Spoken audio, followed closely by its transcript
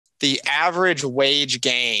the average wage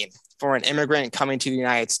gain for an immigrant coming to the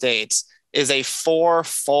United States is a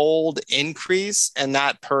four-fold increase in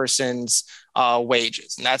that person's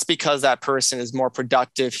wages. And that's because that person is more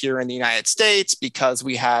productive here in the United States, because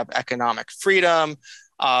we have economic freedom,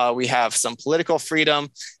 we have some political freedom.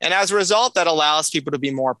 And as a result, that allows people to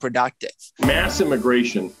be more productive. Mass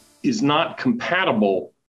immigration is not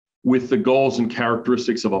compatible with the goals and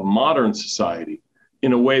characteristics of a modern society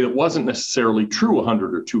in a way that wasn't necessarily true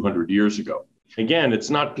 100 or 200 years ago. Again, it's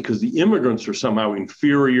not because the immigrants are somehow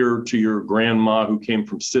inferior to your grandma who came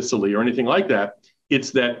from Sicily or anything like that. It's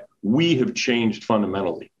that we have changed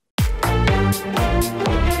fundamentally.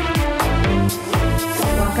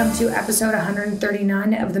 Welcome to episode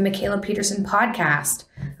 139 of the Mikhaila Peterson podcast.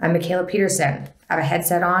 I'm Mikhaila Peterson. I have a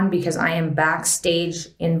headset on because I am backstage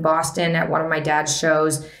in Boston at one of my dad's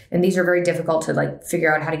shows, and these are very difficult to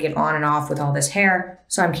figure out how to get on and off with all this hair,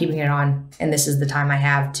 so I'm keeping it on, and this is the time I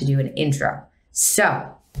have to do an intro.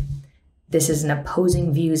 So, this is an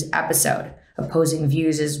Opposing Views episode. Opposing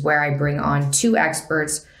Views is where I bring on two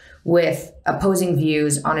experts with opposing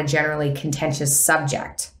views on a generally contentious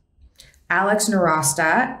subject. Alex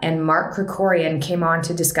Nowrasteh and Mark Krikorian came on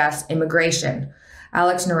to discuss immigration.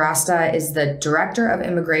 Alex Nowrasteh is the Director of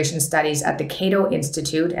Immigration Studies at the Cato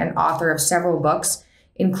Institute and author of several books,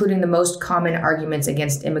 including The Most Common Arguments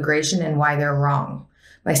Against Immigration and Why They're Wrong.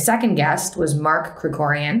 My second guest was Mark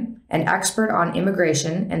Krikorian, an expert on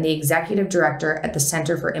immigration and the Executive Director at the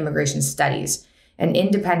Center for Immigration Studies, an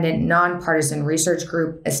independent, nonpartisan research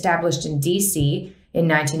group established in D.C. in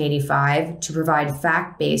 1985 to provide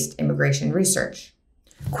fact-based immigration research.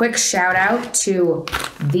 Quick shout out to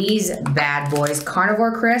these bad boys,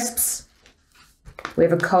 Carnivore Crisps. We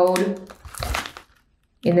have a code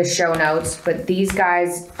in the show notes, but these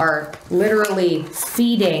guys are literally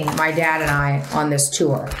feeding my dad and I on this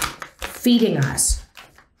tour. Feeding us.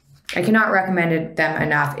 I cannot recommend them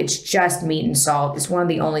enough. It's just meat and salt. It's one of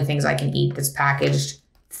the only things I can eat that's packaged.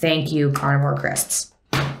 Thank you, Carnivore Crisps.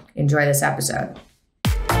 Enjoy this episode.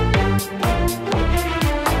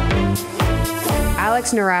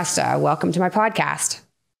 Alex Nowrasteh, welcome to my podcast.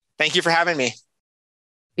 Thank you for having me.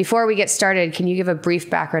 Before we get started, can you give a brief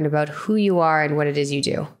background about who you are and what it is you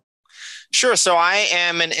do? Sure. So I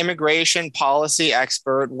am an immigration policy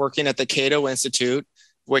expert working at the Cato Institute,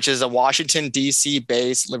 which is a Washington, D.C.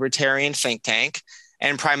 based libertarian think tank.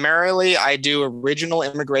 And primarily, I do original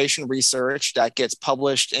immigration research that gets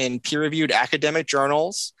published in peer-reviewed academic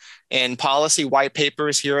journals and policy white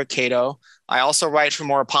papers here at Cato. I also write for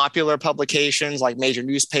more popular publications like major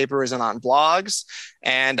newspapers and on blogs.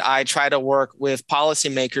 And I try to work with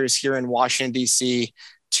policymakers here in Washington, D.C.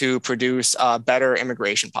 to produce better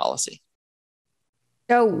immigration policy.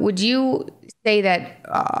 So would you say that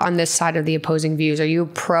on this side of the opposing views, are you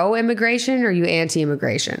pro-immigration or are you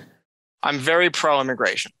anti-immigration? I'm very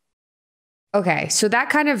pro-immigration. Okay. So that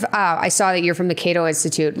kind of, I saw that you're from the Cato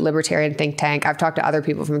Institute, libertarian think tank. I've talked to other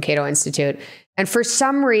people from Cato Institute. And for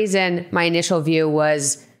some reason, my initial view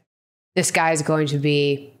was this guy is going to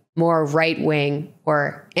be more right-wing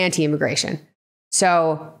or anti-immigration.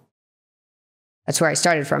 So that's where I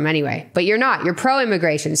started from anyway. But you're not. You're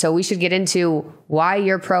pro-immigration. So we should get into why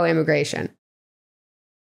you're pro-immigration.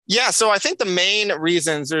 Yeah, so I think the main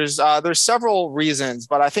reasons, there's several reasons,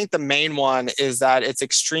 but I think the main one is that it's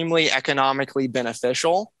extremely economically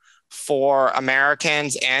beneficial for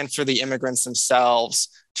Americans and for the immigrants themselves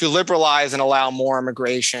to liberalize and allow more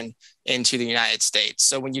immigration into the United States.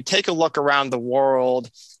 So when you take a look around the world,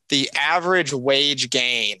 the average wage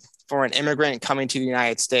gain for an immigrant coming to the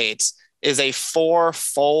United States is a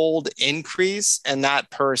four-fold increase in that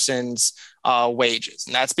person's wages.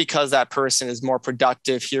 And that's because that person is more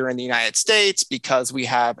productive here in the United States, because we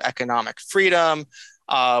have economic freedom,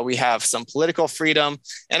 we have some political freedom.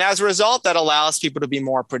 And as a result, that allows people to be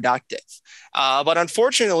more productive. But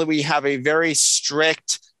unfortunately, we have a very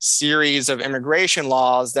strict series of immigration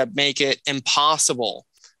laws that make it impossible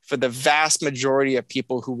for the vast majority of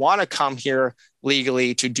people who want to come here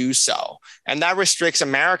legally to do so. And that restricts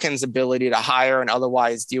Americans' ability to hire and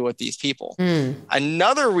otherwise deal with these people.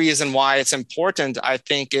 Another reason why it's important, I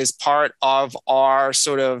think, is part of our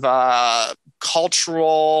sort of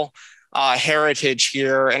cultural heritage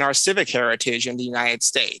here and our civic heritage in the United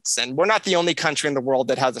States. And we're not the only country in the world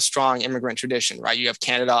that has a strong immigrant tradition, right? You have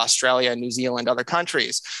Canada, Australia, New Zealand, other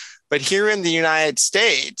countries. But here in the United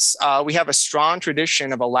States, we have a strong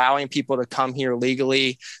tradition of allowing people to come here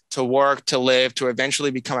legally, to work, to live, to eventually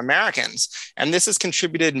become Americans. And this has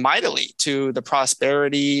contributed mightily to the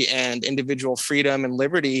prosperity and individual freedom and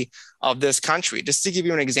liberty of this country. Just to give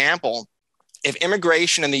you an example, if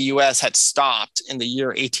immigration in the US had stopped in the year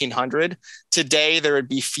 1800, today there would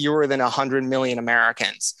be fewer than 100 million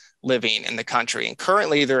Americans living in the country. And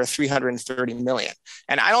currently there are 330 million.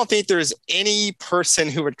 And I don't think there's any person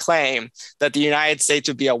who would claim that the United States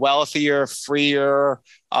would be a wealthier, freer,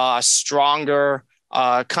 stronger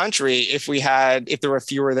country if there were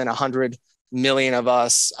fewer than 100 million of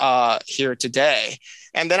us here today.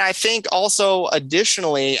 And then I think also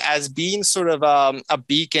additionally, as being sort of a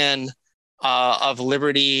beacon of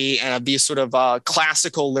liberty and of these sort of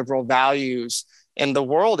classical liberal values in the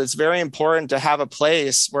world, it's very important to have a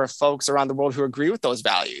place where folks around the world who agree with those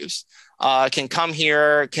values can come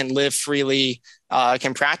here, can live freely,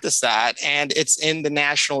 can practice that. And it's in the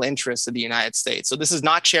national interest of the United States. So this is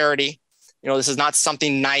not charity. This is not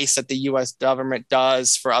something nice that the US government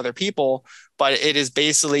does for other people, but it is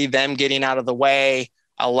basically them getting out of the way,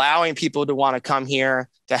 allowing people to want to come here,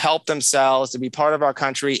 to help themselves, to be part of our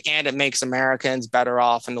country, and it makes Americans better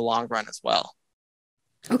off in the long run as well.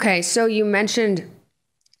 Okay, so you mentioned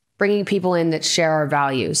bringing people in that share our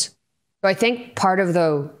values. So I think part of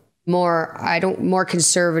the more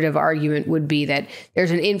conservative argument would be that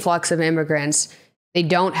there's an influx of immigrants. They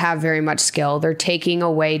don't have very much skill. They're taking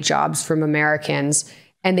away jobs from Americans,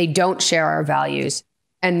 and they don't share our values.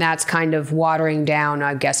 And that's kind of watering down,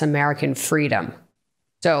 I guess, American freedom.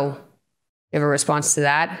 So you have a response to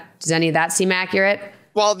that? Does any of that seem accurate?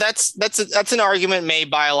 Well, that's an argument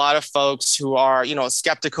made by a lot of folks who are,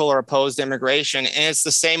 skeptical or opposed to immigration. And it's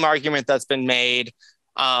the same argument that's been made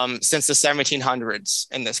since the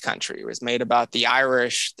 1700s in this country. It was made about the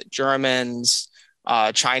Irish, the Germans,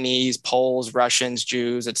 Chinese, Poles, Russians,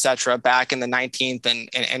 Jews, etc., back in the 19th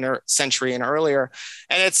and century and earlier.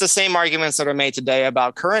 And it's the same arguments that are made today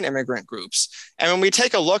about current immigrant groups. And when we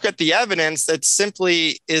take a look at the evidence, it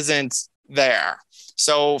simply isn't there.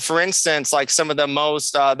 So, for instance, like some of the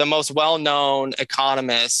most well-known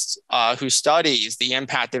economists who studies the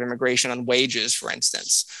impact of immigration on wages, for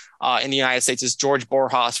instance, in the United States is George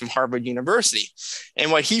Borjas from Harvard University.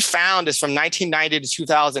 And what he found is from 1990 to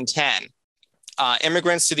 2010,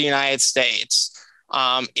 immigrants to the United States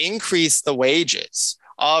increased the wages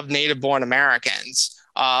of native-born Americans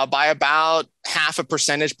by about 0.5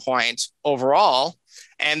 percentage point overall.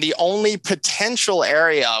 And the only potential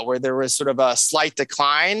area where there was sort of a slight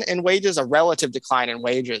decline in wages, a relative decline in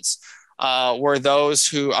wages, were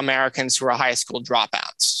those Americans who are high school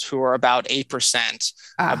dropouts, who are about 8%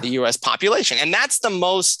 of the US population. And that's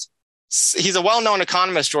he's a well-known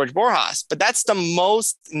economist, George Borjas, but that's the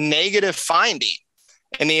most negative finding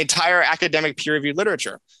in the entire academic peer-reviewed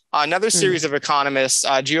literature. Another series of economists,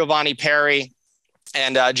 Giovanni Perri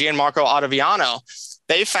and Gianmarco Ottaviano,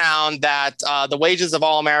 they found that the wages of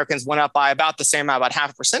all Americans went up by about the same amount, about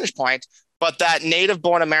 0.5 percentage point, but that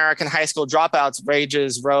native-born American high school dropouts'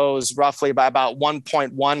 wages rose roughly by about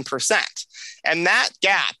 1.1%. And that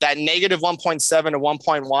gap, that negative 1.7 to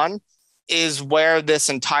 1.1, is where this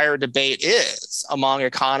entire debate is among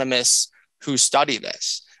economists who study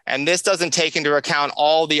this. And this doesn't take into account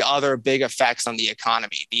all the other big effects on the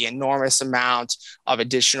economy, the enormous amount of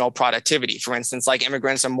additional productivity. For instance, like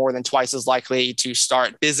immigrants are more than twice as likely to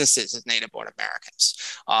start businesses as native-born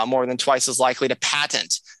Americans, more than twice as likely to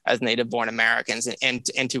patent as native-born Americans and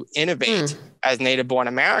to innovate as native-born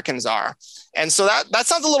Americans are. And so that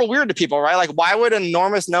sounds a little weird to people, right? Like, why would an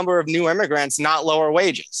enormous number of new immigrants not lower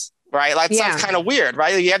wages, right? That sounds kind of weird,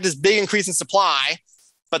 right? You have this big increase in supply,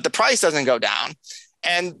 but the price doesn't go down.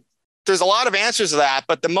 And there's a lot of answers to that,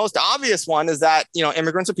 but the most obvious one is that,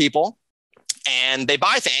 immigrants are people and they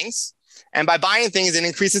buy things, and by buying things, it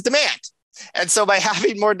increases demand. And so by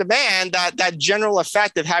having more demand, that general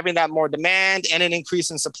effect of having that more demand and an increase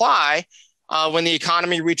in supply, when the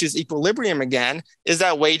economy reaches equilibrium again, is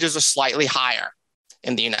that wages are slightly higher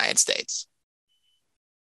in the United States.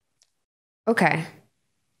 Okay.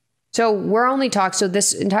 So so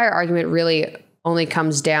this entire argument really only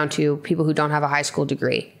comes down to people who don't have a high school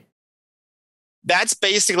degree. That's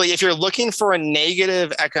basically, if you're looking for a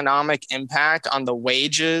negative economic impact on the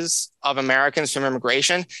wages of Americans from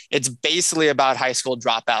immigration, it's basically about high school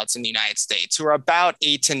dropouts in the United States, who are about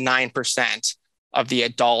 8 to 9% of the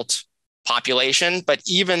adult population. But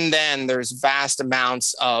even then, there's vast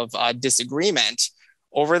amounts of disagreement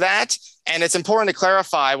over that. And it's important to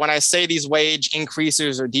clarify, when I say these wage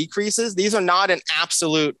increases or decreases, these are not in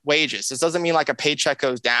absolute wages. This doesn't mean like a paycheck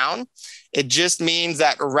goes down. It just means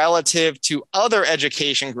that relative to other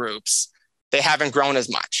education groups, they haven't grown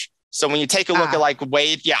as much. So when you take a look at like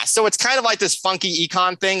wage, so it's kind of like this funky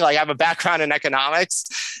econ thing. Like I have a background in economics,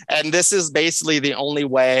 and this is basically the only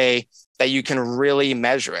way that you can really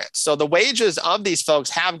measure it. So the wages of these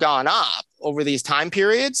folks have gone up, over these time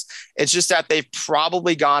periods. It's just that they've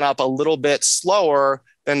probably gone up a little bit slower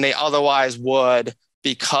than they otherwise would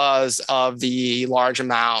because of the large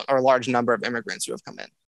amount or large number of immigrants who have come in.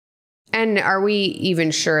 And are we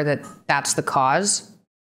even sure that that's the cause?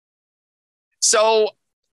 So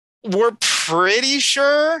we're pretty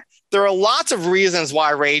sure. There are lots of reasons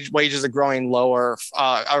why wages are growing lower,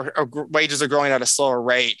 or wages are growing at a slower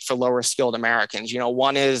rate for lower skilled Americans.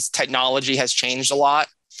 One is technology has changed a lot.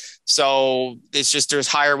 So it's just there's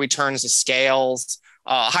higher returns to scales,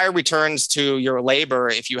 higher returns to your labor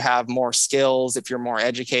if you have more skills, if you're more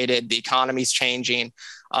educated, the economy's changing.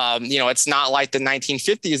 It's not like the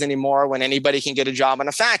 1950s anymore when anybody can get a job in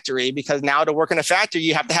a factory, because now to work in a factory,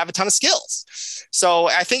 you have to have a ton of skills. So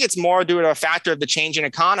I think it's more due to a factor of the changing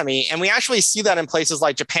economy. And we actually see that in places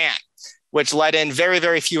like Japan, which let in very,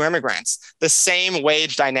 very few immigrants. The same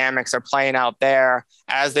wage dynamics are playing out there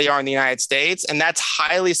as they are in the United States. And that's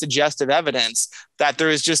highly suggestive evidence that there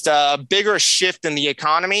is just a bigger shift in the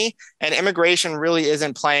economy, and immigration really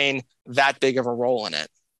isn't playing that big of a role in it.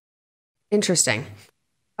 Interesting.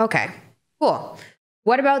 Okay, cool.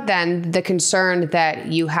 What about then the concern that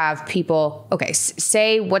you have people,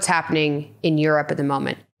 say what's happening in Europe at the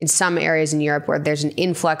moment, in some areas in Europe where there's an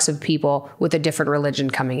influx of people with a different religion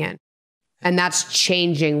coming in. And that's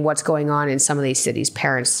changing what's going on in some of these cities,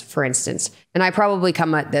 Paris, for instance. And I probably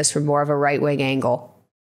come at this from more of a right-wing angle,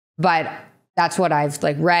 but that's what I've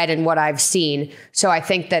read and what I've seen. So I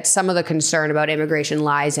think that some of the concern about immigration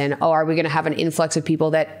lies in, are we going to have an influx of people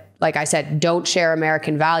that, like I said, don't share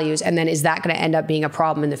American values? And then is that going to end up being a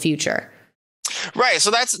problem in the future? Right.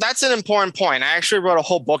 So that's an important point. I actually wrote a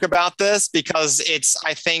whole book about this because it's,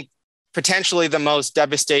 I think, potentially the most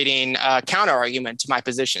devastating counter argument to my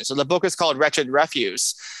position. So the book is called Wretched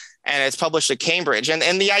Refuse, and it's published at Cambridge.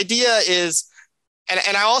 And the idea is,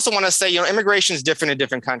 and I also want to say, immigration is different in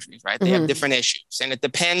different countries, right? They have different issues, and it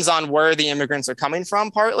depends on where the immigrants are coming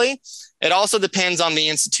from, partly. It also depends on the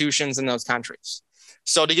institutions in those countries.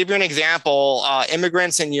 So to give you an example,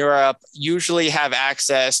 immigrants in Europe usually have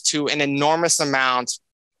access to an enormous amount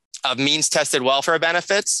of means-tested welfare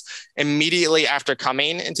benefits immediately after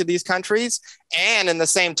coming into these countries. And in the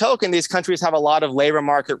same token, these countries have a lot of labor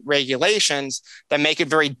market regulations that make it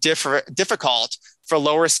very difficult for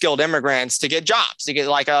lower skilled immigrants to get jobs, to get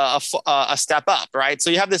a step up, right?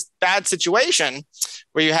 So you have this bad situation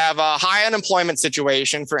where you have a high unemployment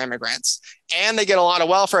situation for immigrants, and they get a lot of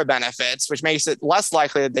welfare benefits, which makes it less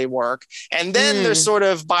likely that they work. And then there's sort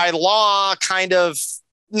of by law, kind of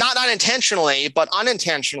not unintentionally, but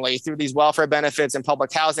unintentionally through these welfare benefits and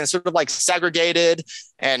public housing, sort of segregated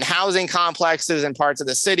and housing complexes in parts of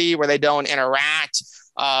the city where they don't interact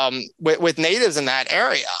with natives in that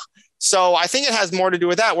area. So I think it has more to do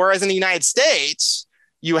with that. Whereas in the United States,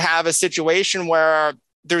 you have a situation where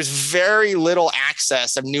there's very little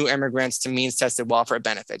access of new immigrants to means-tested welfare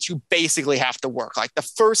benefits. You basically have to work. The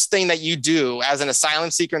first thing that you do as an asylum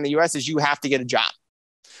seeker in the US is you have to get a job.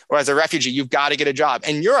 Or as a refugee, you've got to get a job.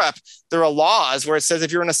 In Europe, there are laws where it says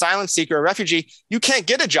if you're an asylum seeker or a refugee, you can't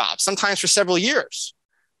get a job, sometimes for several years,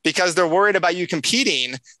 because they're worried about you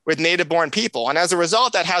competing with native-born people. And as a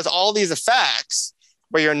result, that has all these effects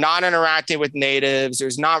where you're not interacting with natives.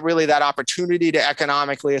 There's not really that opportunity to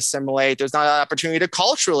economically assimilate. There's not that opportunity to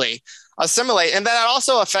culturally assimilate. And that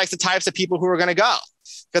also affects the types of people who are going to go.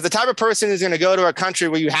 Because the type of person who's going to go to a country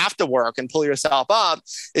where you have to work and pull yourself up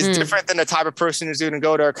is different than the type of person who's going to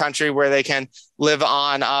go to a country where they can live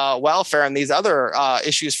on welfare and these other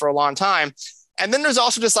issues for a long time. And then there's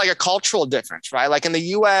also just a cultural difference, right? In the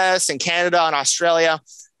US and Canada and Australia,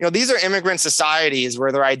 these are immigrant societies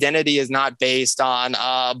where their identity is not based on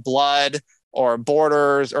blood or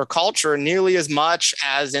borders or culture nearly as much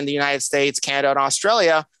as in the United States, Canada, and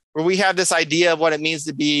Australia, where we have this idea of what it means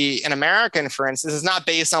to be an American, for instance. Is not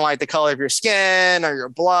based on the color of your skin or your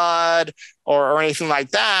blood or anything like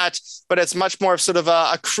that, but it's much more of sort of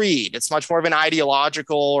a creed. It's much more of an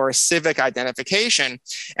ideological or a civic identification.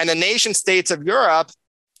 And the nation states of Europe,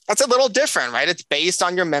 that's a little different, right? It's based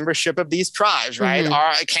on your membership of these tribes, right?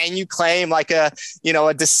 Can you claim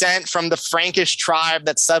a descent from the Frankish tribe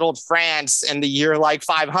that settled France in the year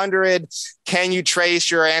 500? Can you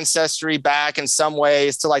trace your ancestry back in some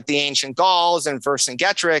ways to the ancient Gauls and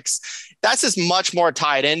Vercingetorix? That's just much more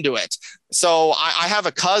tied into it. So I have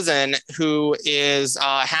a cousin who is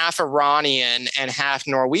half Iranian and half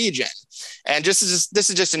Norwegian. And this is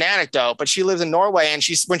just an anecdote, but she lives in Norway, and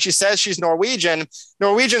when she says she's Norwegian,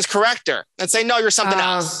 Norwegians correct her and say, no, you're something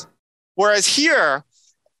else. Whereas here,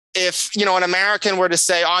 if an American were to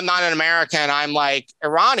say, oh, I'm not an American, I'm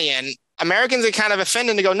Iranian, Americans are kind of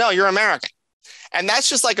offended to go, no, you're American. And that's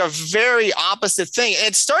just like a very opposite thing.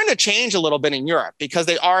 It's starting to change a little bit in Europe because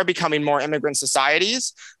they are becoming more immigrant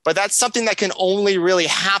societies, but that's something that can only really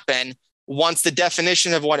happen once the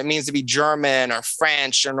definition of what it means to be German or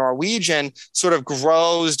French or Norwegian sort of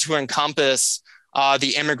grows to encompass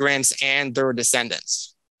the immigrants and their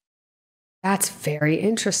descendants. That's very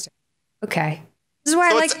interesting. Okay. This is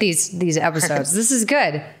why I like these episodes. This is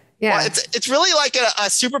good. Yeah. Well, it's really like a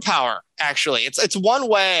superpower, actually. It's one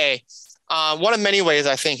way, one of many ways,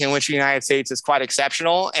 I think, in which the United States is quite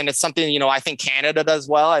exceptional. And it's something, I think Canada does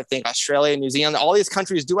well. I think Australia, New Zealand, all these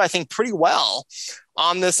countries do, I think, pretty well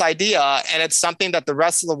on this idea. And it's something that the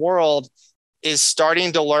rest of the world is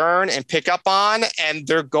starting to learn and pick up on, and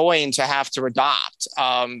they're going to have to adopt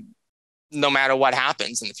no matter what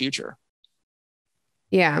happens in the future.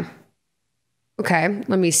 Yeah. Okay.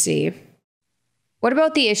 Let me see. What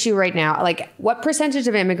about the issue right now? Like, what percentage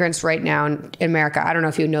of immigrants right now in America, I don't know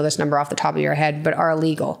if you know this number off the top of your head, but are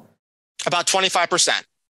illegal? About 25%.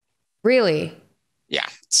 Really? Yeah.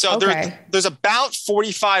 So there's about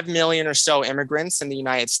 45 million or so immigrants in the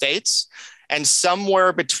United States, and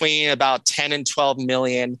somewhere between about 10 and 12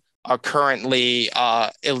 million are currently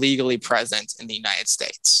illegally present in the United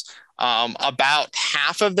States. About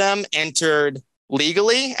half of them entered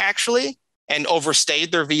legally, actually, and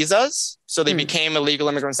overstayed their visas. So they became illegal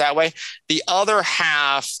immigrants that way. The other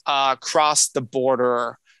half crossed the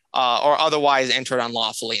border or otherwise entered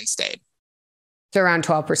unlawfully and stayed. So around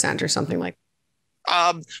 12% or something like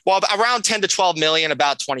that. Well, around 10 to 12 million,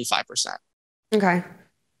 about 25%. Okay.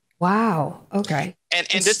 Wow. Okay. And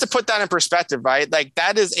just to put that in perspective, right? Like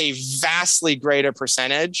that is a vastly greater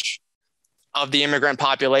percentage of the immigrant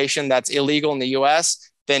population that's illegal in the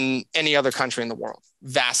US than any other country in the world.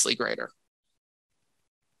 Vastly greater.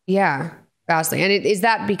 Yeah, vastly. And is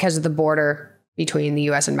that because of the border between the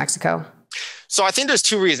US and Mexico? So I think there's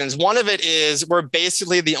two reasons. One of it is we're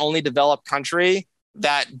basically the only developed country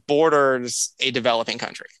that borders a developing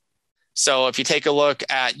country. So if you take a look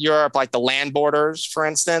at Europe, like the land borders, for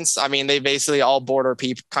instance, I mean, they basically all border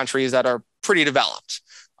countries that are pretty developed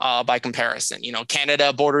by comparison.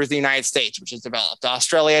 Canada borders the United States, which is developed.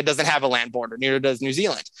 Australia doesn't have a land border, neither does New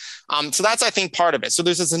Zealand. So that's, I think, part of it. So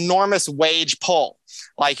there's this enormous wage pull.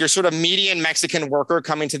 Like your sort of median Mexican worker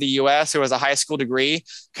coming to the US who has a high school degree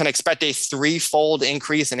can expect a threefold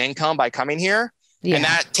increase in income by coming here. Yeah. And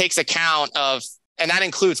that takes account of, and that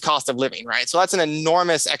includes cost of living, right? So that's an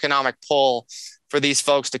enormous economic pull for these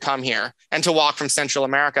folks to come here and to walk from Central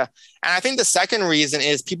America. And I think the second reason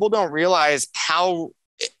is people don't realize how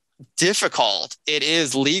difficult it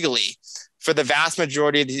is legally for the vast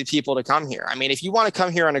majority of these people to come here. I mean, if you want to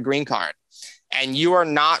come here on a green card and you are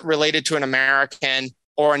not related to an American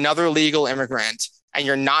or another legal immigrant, and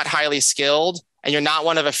you're not highly skilled, and you're not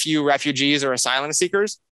one of a few refugees or asylum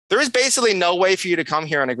seekers, there is basically no way for you to come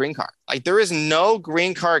here on a green card. Like there is no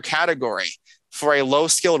green card category for a low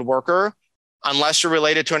skilled worker unless you're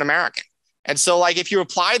related to an American. And so like if you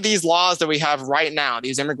apply these laws that we have right now,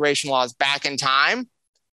 these immigration laws back in time,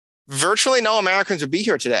 virtually no Americans would be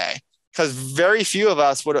here today because very few of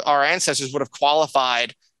us our ancestors would have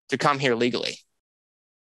qualified to come here legally.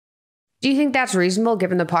 Do you think that's reasonable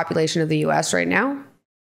given the population of the US right now?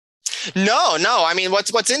 No. I mean,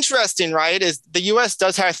 what's interesting, right, is the US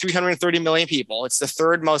does have 330 million people. It's the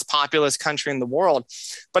third most populous country in the world,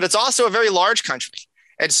 but it's also a very large country.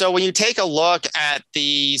 And so when you take a look at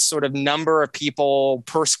the sort of number of people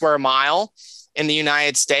per square mile in the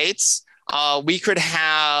United States, we could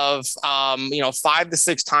have, 5 to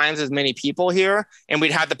 6 times as many people here, and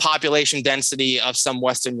we'd have the population density of some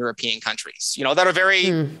Western European countries, that are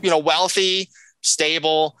very, wealthy,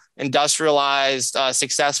 stable, industrialized,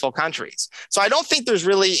 successful countries. So I don't think there's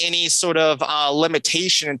really any sort of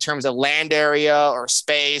limitation in terms of land area or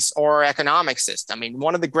space or economic system. I mean,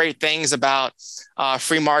 one of the great things about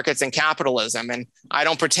free markets and capitalism, and I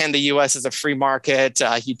don't pretend the US is a free market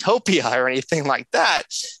utopia or anything like that,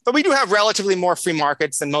 but we do have relatively more free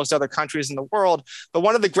markets than most other countries in the world. But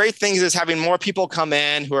one of the great things is having more people come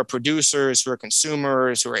in who are producers, who are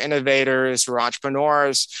consumers, who are innovators, who are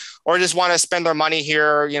entrepreneurs, or just want to spend their money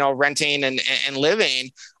here, renting and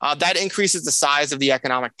living. That increases the size of the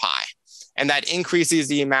economic pie. And that increases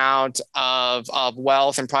the amount of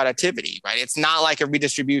wealth and productivity, right? It's not like a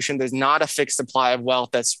redistribution. There's not a fixed supply of wealth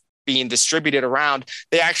that's being distributed around.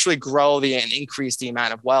 They actually grow and increase the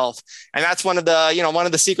amount of wealth. And that's one of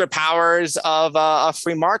the secret powers of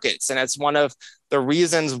free markets. And it's one of the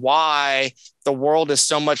reasons why the world is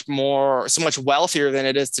so much wealthier than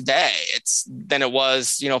it is today. Than it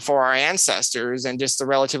was, for our ancestors and just the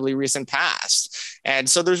relatively recent past. And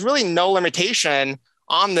so there's really no limitation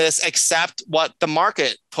on this except what the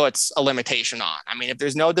market puts a limitation on. I mean, if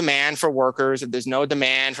there's no demand for workers, if there's no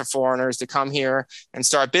demand for foreigners to come here and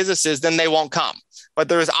start businesses, then they won't come. But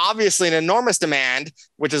there's obviously an enormous demand,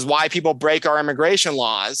 which is why people break our immigration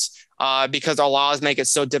laws, because our laws make it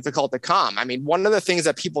so difficult to come. I mean, one of the things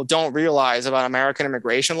that people don't realize about American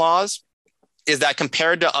immigration laws is that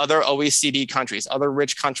compared to other OECD countries, other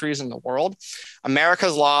rich countries in the world,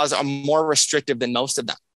 America's laws are more restrictive than most of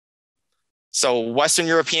them. So Western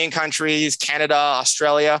European countries, Canada,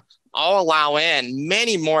 Australia, all allow in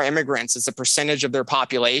many more immigrants as a percentage of their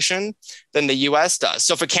population than the US does.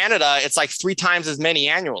 So for Canada, it's like 3 times as many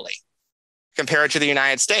annually compared to the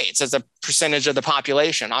United States as a percentage of the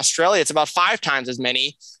population. Australia, it's about 5 times as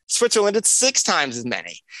many. Switzerland, it's 6 times as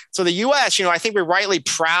many. So the US, I think we're rightly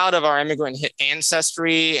proud of our immigrant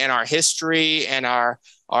ancestry and our history and our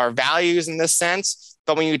values in this sense.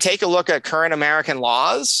 But when you take a look at current American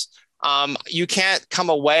laws, you can't come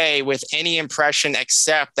away with any impression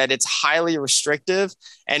except that it's highly restrictive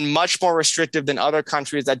and much more restrictive than other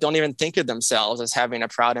countries that don't even think of themselves as having a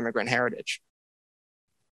proud immigrant heritage.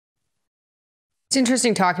 It's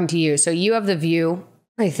interesting talking to you. So you have the view,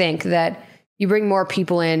 I think, that you bring more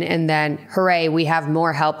people in and then, hooray, we have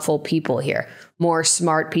more helpful people here, more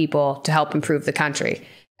smart people to help improve the country.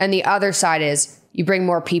 And the other side is you bring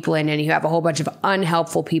more people in and you have a whole bunch of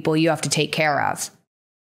unhelpful people you have to take care of.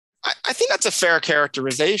 I think that's a fair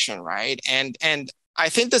characterization, right? And I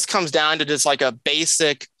think this comes down to just like a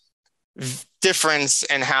basic difference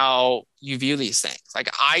in how you view these things.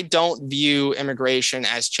 Like, I don't view immigration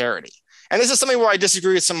as charity. And this is something where I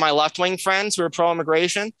disagree with some of my left-wing friends who are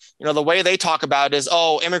pro-immigration. The way they talk about it is,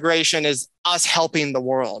 oh, immigration is us helping the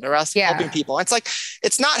world or us helping people. It's like,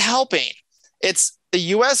 it's not helping. It's the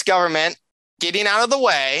US government getting out of the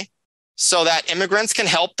way so that immigrants can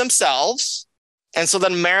help themselves. And so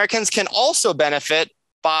that Americans can also benefit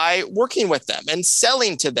by working with them and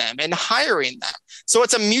selling to them and hiring them. So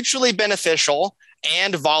it's a mutually beneficial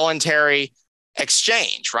and voluntary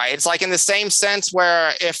exchange, right? It's like in the same sense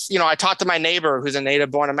where if, I talk to my neighbor who's a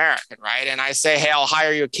native born American, right? And I say, hey, I'll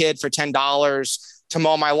hire you a kid for $10 to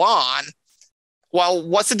mow my lawn. Well,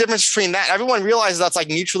 what's the difference between that? Everyone realizes that's like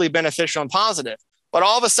mutually beneficial and positive. But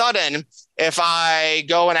all of a sudden, if I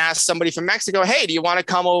go and ask somebody from Mexico, hey, do you want to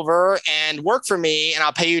come over and work for me and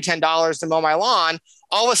I'll pay you $10 to mow my lawn?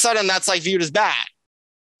 All of a sudden, that's like viewed as bad.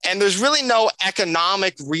 And there's really no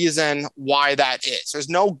economic reason why that is. There's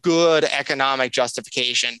no good economic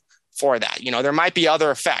justification for that. There might be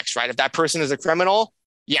other effects, right? If that person is a criminal,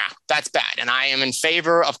 yeah, that's bad. And I am in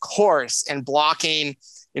favor, of course, in blocking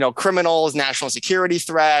criminals, national security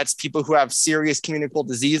threats, people who have serious communicable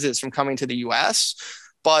diseases from coming to the US.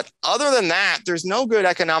 But other than that, there's no good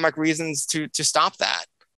economic reasons to stop that.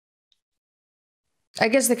 I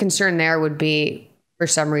guess the concern there would be, for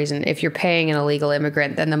some reason, if you're paying an illegal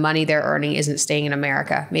immigrant, then the money they're earning isn't staying in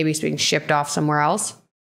America. Maybe it's being shipped off somewhere else.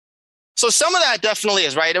 So some of that definitely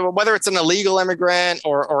is, right? Whether it's an illegal immigrant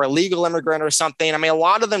or a legal immigrant or something. I mean, a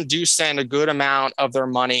lot of them do send a good amount of their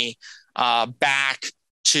money back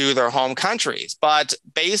to their home countries. But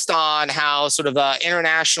based on how sort of the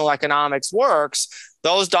international economics works,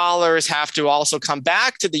 those dollars have to also come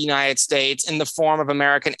back to the United States in the form of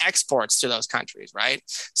American exports to those countries, right?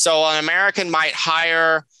 So an American might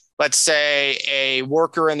hire, let's say, a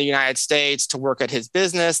worker in the United States to work at his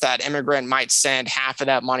business. That immigrant might send half of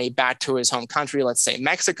that money back to his home country, let's say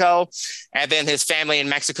Mexico. And then his family in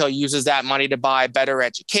Mexico uses that money to buy better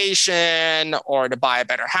education or to buy a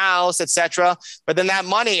better house, etc. But then that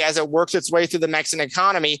money, as it works its way through the Mexican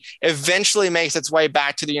economy, eventually makes its way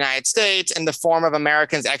back to the United States in the form of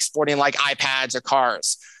Americans exporting like iPads or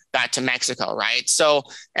cars back to Mexico, right? So,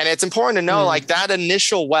 and it's important to know like that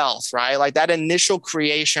initial wealth, right? Like that initial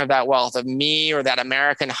creation of that wealth of me or that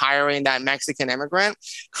American hiring that Mexican immigrant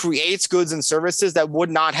creates goods and services that would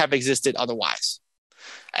not have existed otherwise.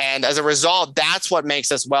 And as a result, that's what makes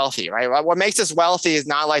us wealthy, right? What makes us wealthy is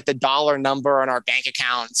not like the dollar number on our bank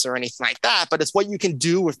accounts or anything like that, but it's what you can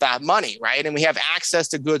do with that money, right? And we have access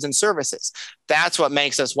to goods and services. That's what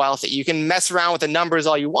makes us wealthy. You can mess around with the numbers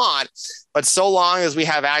all you want, but so long as we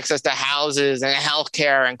have access to houses and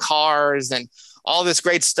healthcare and cars and all this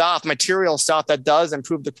great stuff, material stuff that does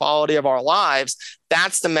improve the quality of our lives,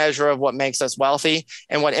 that's the measure of what makes us wealthy.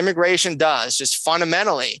 And what immigration does, just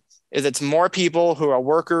fundamentally, is it's more people who are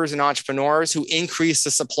workers and entrepreneurs who increase the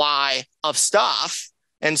supply of stuff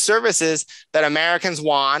and services that Americans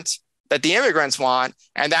want, that the immigrants want,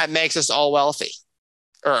 and that makes us all wealthy,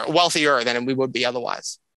 or wealthier than we would be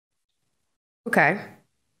otherwise. Okay.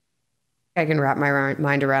 I can wrap my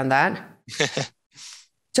mind around that.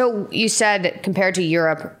 So you said compared to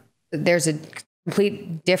Europe, there's a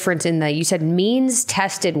complete difference in you said means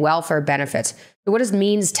tested welfare benefits. So what does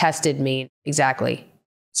means tested mean exactly?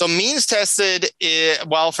 So means tested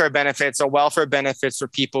welfare benefits are welfare benefits for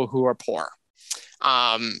people who are poor,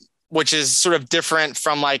 which is sort of different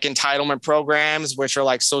from like entitlement programs, which are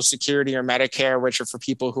like Social Security or Medicare, which are for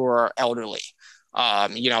people who are elderly.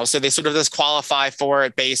 So they sort of just qualify for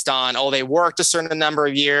it based on, they worked a certain number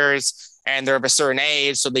of years and they're of a certain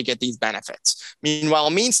age, so they get these benefits.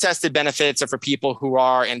 Meanwhile, means tested benefits are for people who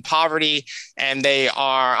are in poverty, and they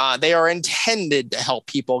are intended to help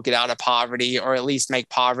people get out of poverty, or at least make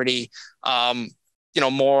poverty,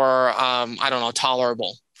 more,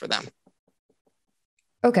 tolerable for them.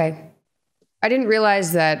 Okay. I didn't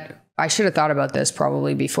realize that. I should have thought about this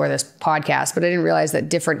probably before this podcast, but I didn't realize that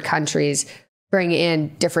different countries bring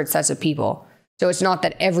in different sets of people. So it's not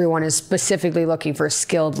that everyone is specifically looking for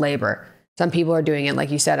skilled labor. Some people are doing it, like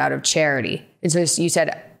you said, out of charity. And so you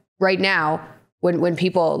said right now, when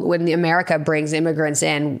the America brings immigrants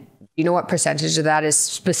in, you know what percentage of that is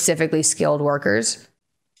specifically skilled workers?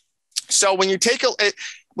 So when you take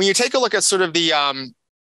a look at sort of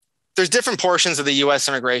there's different portions of the U.S.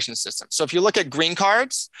 immigration system. So if you look at green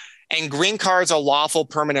cards, and green cards are lawful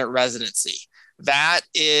permanent residency. That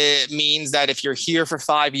means that if you're here for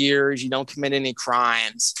 5 years, you don't commit any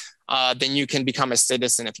crimes, then you can become a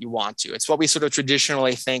citizen if you want to. It's what we sort of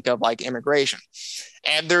traditionally think of like immigration.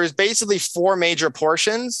 And there's basically 4 major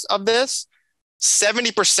portions of this.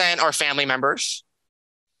 70% are family members.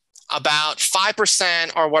 About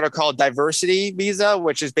 5% are what are called diversity visa,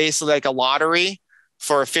 which is basically like a lottery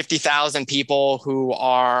for 50,000 people who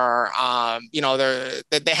are,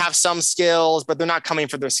 they have some skills, but they're not coming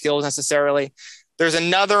for their skills necessarily. There's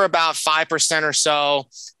another about 5% or so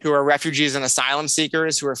who are refugees and asylum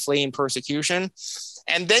seekers who are fleeing persecution.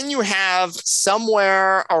 And then you have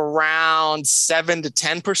somewhere around 7 to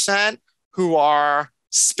 10% who are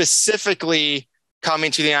specifically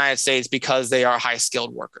coming to the United States because they are high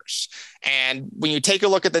skilled workers. And when you take a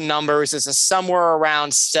look at the numbers, this is somewhere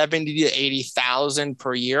around 70 to 80,000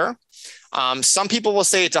 per year. Some people will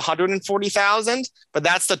say it's 140,000, but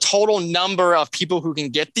that's the total number of people who can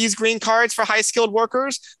get these green cards for high skilled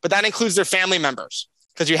workers. But that includes their family members,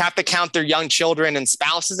 because you have to count their young children and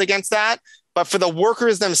spouses against that. But for the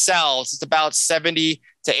workers themselves, it's about 70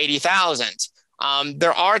 to 80,000.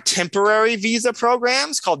 There are temporary visa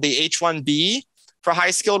programs called the H-1B for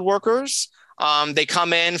high skilled workers. They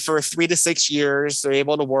come in for 3 to 6 years. They're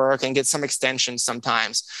able to work and get some extensions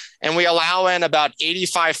sometimes. And we allow in about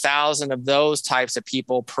 85,000 of those types of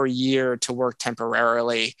people per year to work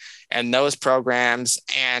temporarily in those programs.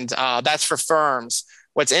 And that's for firms.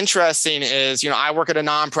 What's interesting is, I work at a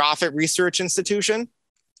nonprofit research institution.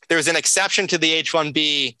 There's an exception to the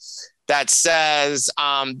H-1B that says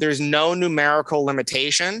there's no numerical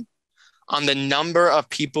limitation on the number of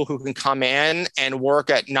people who can come in and work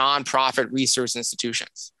at nonprofit research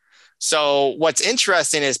institutions. So what's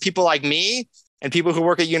interesting is people like me and people who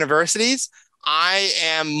work at universities, I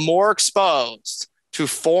am more exposed to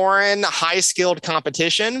foreign high-skilled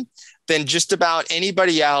competition than just about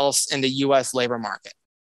anybody else in the US labor market.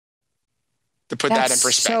 To put that in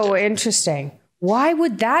perspective. So interesting. Why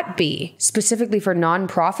would that be? Specifically for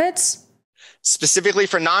nonprofits? Specifically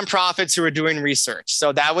for nonprofits who are doing research.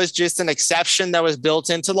 So that was just an exception that was built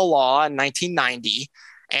into the law in 1990.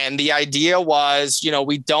 And the idea was,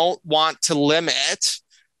 we don't want to limit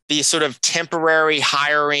the sort of temporary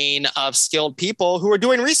hiring of skilled people who are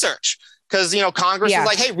doing research. Because, Congress is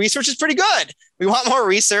like, hey, research is pretty good. We want more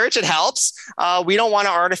research. It helps. We don't want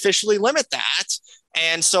to artificially limit that.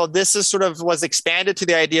 And so this is sort of was expanded to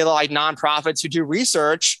the idea that like nonprofits who do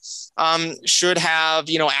research should have,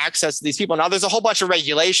 access to these people. Now, there's a whole bunch of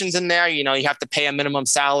regulations in there. You have to pay a minimum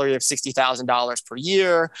salary of $60,000 per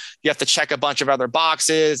year. You have to check a bunch of other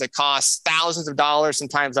boxes. It costs thousands of dollars,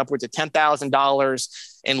 sometimes upwards of $10,000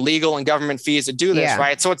 in legal and government fees to do this,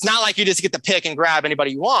 right? So it's not like you just get to pick and grab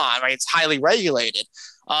anybody you want, right? It's highly regulated.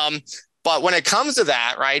 But when it comes to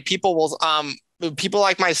that, right, people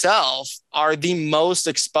like myself are the most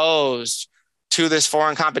exposed to this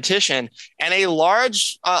foreign competition. And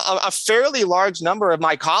a fairly large number of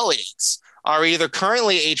my colleagues are either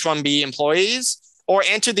currently H-1B employees or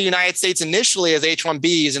entered the United States initially as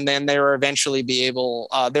H-1Bs, and then they're eventually able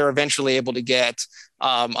to get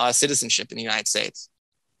citizenship in the United States.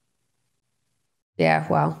 Yeah,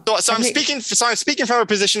 wow. So I'm speaking from a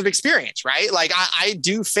position of experience, right? Like I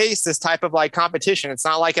do face this type of like competition. It's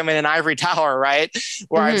not like I'm in an ivory tower, right?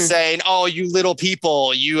 Where I'm saying, oh, you little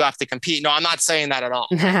people, you have to compete. No, I'm not saying that at all.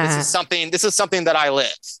 This is something that I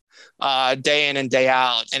live day in and day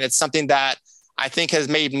out. And it's something that I think has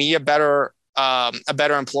made me a better a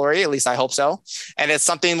better employee. At least I hope so. And it's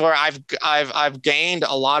something where I've gained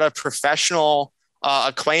a lot of professional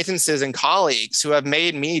acquaintances and colleagues who have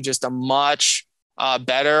made me just a much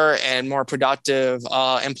better and more productive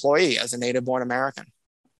employee as a native-born American.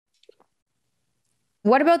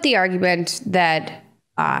 What about the argument that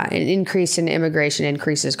an increase in immigration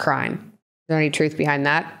increases crime? Is there any truth behind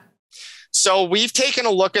that? So we've taken a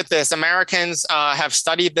look at this. Americans have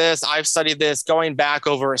studied this. I've studied this going back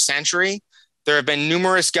over a century. There have been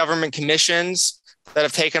numerous government commissions that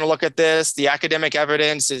have taken a look at this. The academic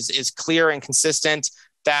evidence is clear and consistent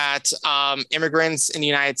that immigrants in the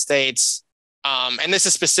United States, and this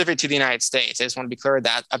is specific to the United States, I just want to be clear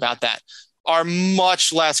about that, are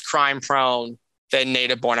much less crime prone than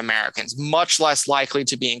native-born Americans, much less likely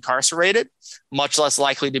to be incarcerated, much less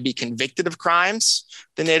likely to be convicted of crimes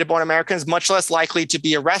than native-born Americans, much less likely to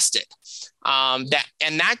be arrested.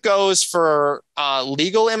 That goes for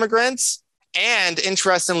legal immigrants, and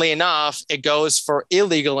interestingly enough, it goes for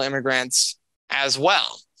illegal immigrants as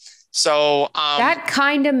well. So that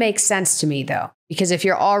kind of makes sense to me, though, because if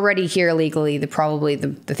you're already here legally, the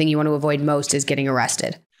thing you want to avoid most is getting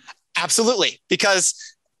arrested. Absolutely, because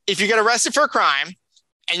if you get arrested for a crime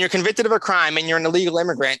and you're convicted of a crime and you're an illegal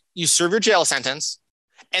immigrant, you serve your jail sentence.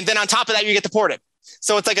 And then on top of that, you get deported.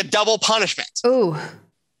 So it's like a double punishment. Ooh.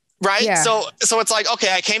 Right? Yeah. So it's like,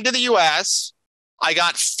 okay, I came to the US, I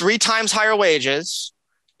got 3 times higher wages.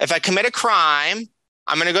 If I commit a crime,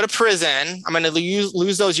 I'm going to go to prison. I'm going to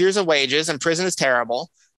lose those years of wages, and prison is terrible.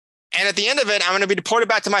 And at the end of it, I'm going to be deported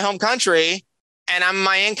back to my home country, and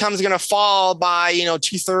my income is going to fall by,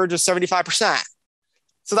 2/3 or 75%.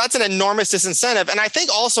 So that's an enormous disincentive. And I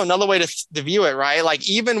think also another way to view it, right? Like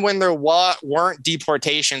even when there weren't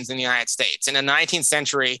deportations in the United States in the 19th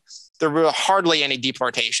century, there were hardly any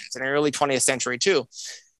deportations in the early 20th century too.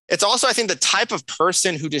 It's also, I think, the type of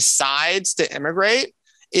person who decides to immigrate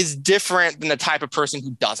is different than the type of person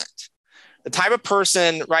who doesn't. The type of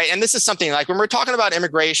person, right? And this is something like when we're talking about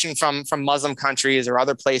immigration from Muslim countries or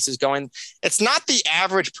other places going, it's not the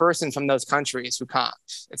average person from those countries who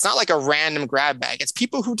comes. It's not like a random grab bag. It's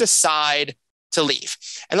people who decide to leave.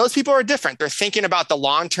 And those people are different. They're thinking about the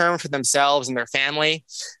long term for themselves and their family.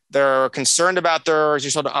 They're concerned about their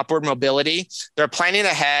sort of upward mobility. They're planning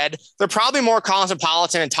ahead. They're probably more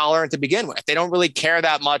cosmopolitan and tolerant to begin with. They don't really care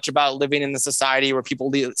that much about living in the society where people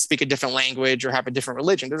speak a different language or have a different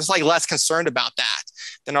religion. They're just like less concerned about that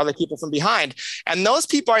than other people from behind. And those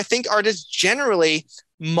people, I think, are just generally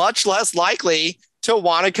much less likely to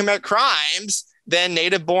want to commit crimes than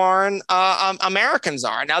native-born Americans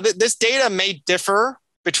are. Now, this data may differ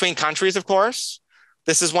between countries, of course.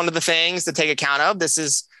 This is one of the things to take account of. This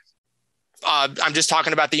is I'm just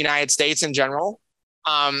talking about the United States in general.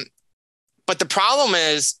 But the problem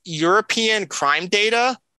is European crime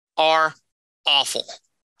data are awful.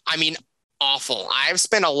 I mean, awful. I've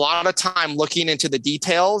spent a lot of time looking into the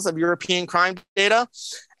details of European crime data,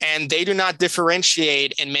 and they do not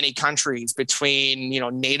differentiate in many countries between,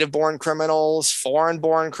 native-born criminals,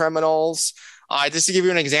 foreign-born criminals. Just to give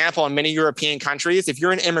you an example, in many European countries, if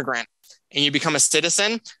you're an immigrant and you become a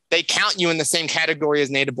citizen, they count you in the same category as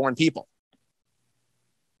native-born people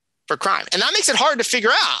for crime. And that makes it hard to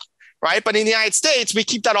figure out, right? But in the United States, we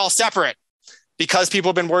keep that all separate because people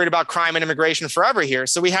have been worried about crime and immigration forever here.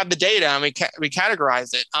 So we have the data and we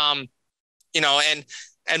categorize it.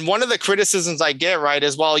 And one of the criticisms I get, right,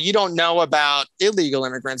 is, well, you don't know about illegal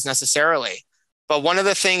immigrants necessarily. But one of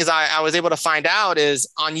the things I was able to find out is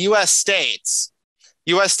on US states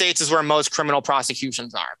is where most criminal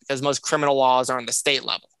prosecutions are because most criminal laws are on the state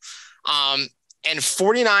level. And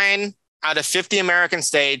 49 out of 50 American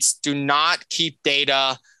states do not keep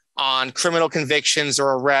data on criminal convictions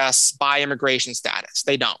or arrests by immigration status.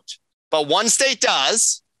 They don't. But one state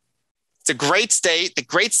does. It's a great state, the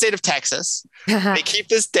great state of Texas. They keep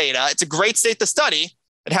this data. It's a great state to study.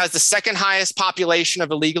 It has the second highest population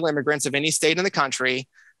of illegal immigrants of any state in the country.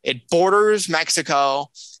 It borders Mexico.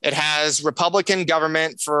 It has Republican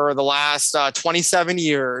government for the last 27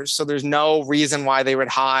 years. So there's no reason why they would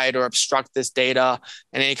hide or obstruct this data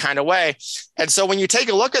in any kind of way. And so when you take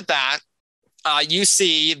a look at that, you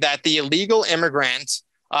see that the illegal immigrant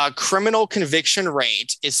criminal conviction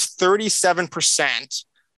rate is 37%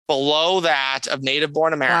 below that of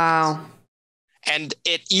native-born Americans. Wow. And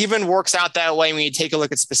it even works out that way when you take a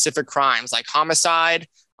look at specific crimes like homicide.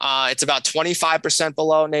 It's about 25%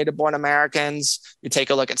 below native-born Americans. You take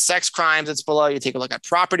a look at sex crimes, it's below. You take a look at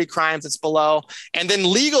property crimes, it's below. And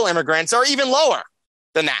then legal immigrants are even lower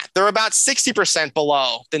than that. They're about 60%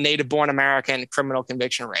 below the native-born American criminal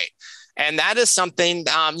conviction rate. And that is something,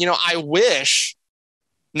 I wish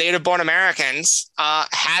native-born Americans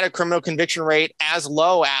had a criminal conviction rate as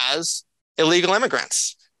low as illegal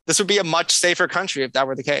immigrants. This would be a much safer country if that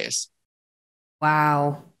were the case.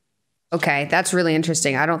 Wow. Okay, that's really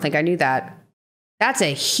interesting. I don't think I knew that. That's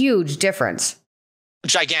a huge difference.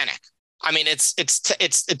 Gigantic. I mean, it's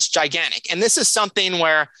gigantic. And this is something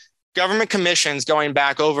where government commissions going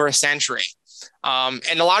back over a century,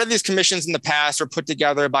 and a lot of these commissions in the past were put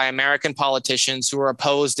together by American politicians who were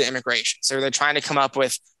opposed to immigration. So they're trying to come up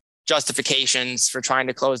with justifications for trying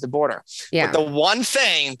to close the border. Yeah. But the one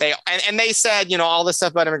thing they said, all this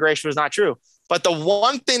stuff about immigration was not true. But the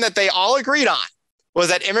one thing that they all agreed on was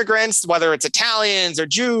that immigrants, whether it's Italians or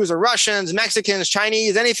Jews or Russians, Mexicans,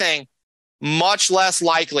 Chinese, anything, much less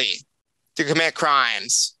likely to commit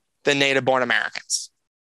crimes than native-born Americans.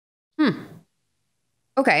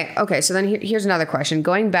 Okay. So then here's another question.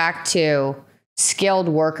 Going back to skilled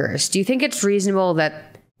workers, do you think it's reasonable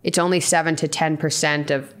that it's only 7 to 10%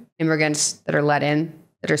 of immigrants that are let in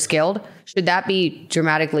that are skilled? Should that be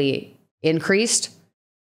dramatically increased?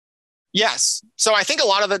 Yes. So I think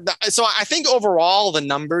I think overall the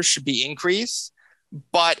numbers should be increased.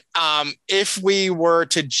 But if we were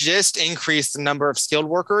to just increase the number of skilled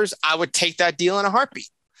workers, I would take that deal in a heartbeat.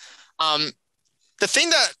 The thing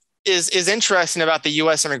that is interesting about the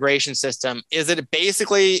U.S. immigration system is that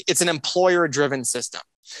it's an employer-driven system.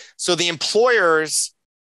 So the employers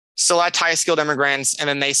select high-skilled immigrants and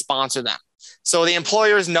then they sponsor them. So the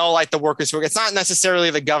employers know like the workers who it's not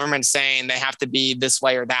necessarily the government saying they have to be this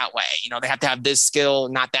way or that way. They have to have this skill,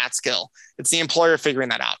 not that skill. It's the employer figuring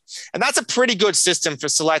that out. And that's a pretty good system for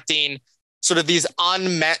selecting sort of these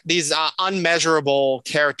unmeasurable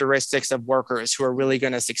characteristics of workers who are really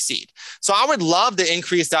going to succeed. So I would love to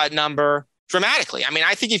increase that number dramatically. I mean,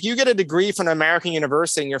 I think if you get a degree from an American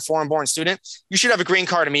university and you're a foreign-born student, you should have a green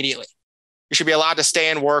card immediately. You should be allowed to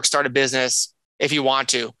stay and work, start a business if you want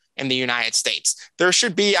to in the United States. There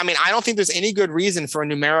should be, I don't think there's any good reason for a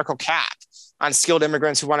numerical cap on skilled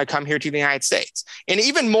immigrants who want to come here to the United States. And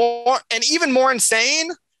even more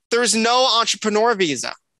insane, there's no entrepreneur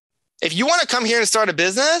visa. If you want to come here and start a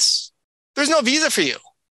business, there's no visa for you.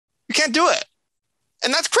 You can't do it.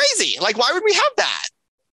 And that's crazy. Like, why would we have that?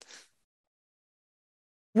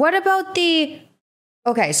 What about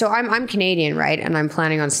okay, so I'm Canadian, right? And I'm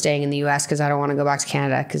planning on staying in the US because I don't want to go back to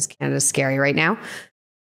Canada because Canada's scary right now.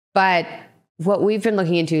 But what we've been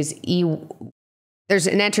looking into is there's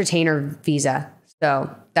an entertainer visa.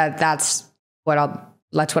 So that's what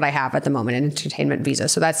I have at the moment, an entertainment visa.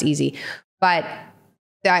 So that's easy. But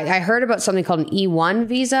I heard about something called an E1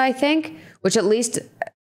 visa, I think, which at least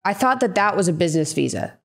I thought that was a business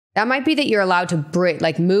visa. That might be that you're allowed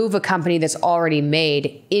to move a company that's already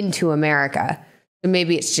made into America. So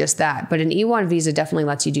maybe it's just that. But an E1 visa definitely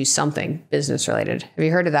lets you do something business related. Have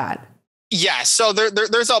you heard of that? Yeah, so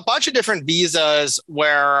there's a bunch of different visas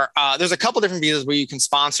where there's a couple different visas where you can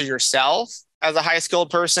sponsor yourself as a high skilled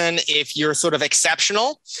person if you're sort of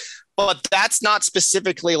exceptional. But that's not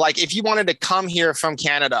specifically like if you wanted to come here from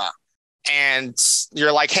Canada and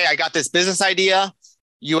you're like, hey, I got this business idea.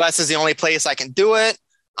 US is the only place I can do it.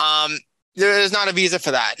 There's not a visa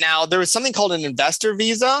for that. Now, there is something called an investor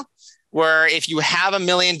visa where if you have $1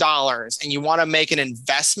 million and you want to make an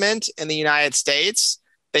investment in the United States,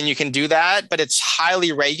 then you can do that, but it's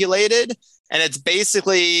highly regulated. And it's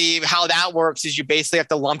basically how that works is you basically have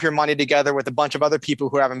to lump your money together with a bunch of other people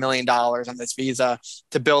who have $1 million on this visa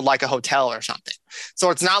to build like a hotel or something.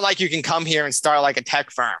 So it's not like you can come here and start like a tech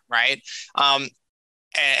firm, right?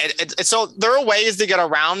 So there are ways to get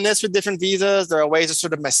around this with different visas. There are ways to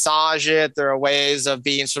sort of massage it. There are ways of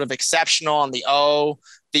being sort of exceptional on the O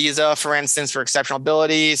visa, for instance, for exceptional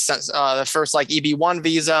abilities. The first like EB1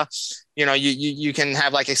 visa, you can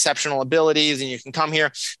have like exceptional abilities and you can come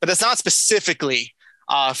here, but it's not specifically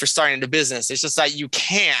for starting a business. It's just that you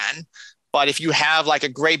can, but if you have like a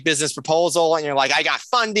great business proposal and you're like, I got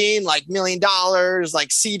funding, like $1 million,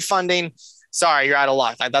 like seed funding, sorry, you're out of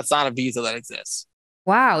luck. Like, that's not a visa that exists.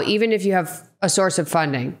 Wow. Even if you have a source of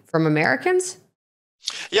funding from Americans?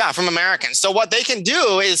 Yeah, from Americans. So what they can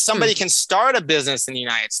do is somebody can start a business in the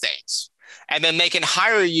United States and then they can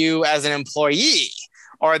hire you as an employee,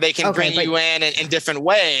 or they can bring you in different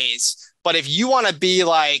ways. But if you want to be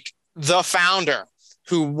like the founder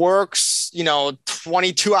who works,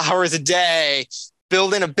 22 hours a day,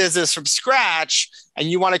 building a business from scratch, and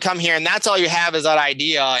you want to come here and that's all you have is that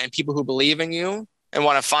idea and people who believe in you and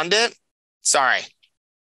want to fund it, sorry.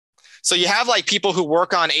 So you have like people who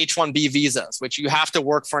work on H-1B visas, which you have to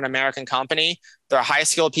work for an American company. They're high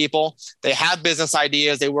skilled people. They have business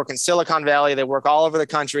ideas. They work in Silicon Valley. They work all over the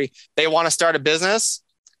country. They want to start a business.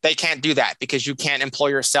 they can't do that because you can't employ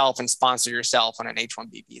yourself and sponsor yourself on an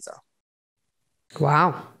H-1B visa.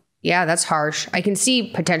 Wow. Yeah, that's harsh. I can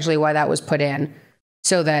see potentially why that was put in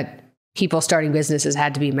so that people starting businesses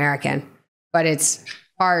had to be American, but it's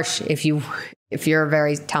harsh if you're a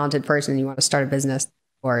very talented person and you want to start a business.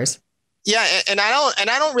 Yeah, and I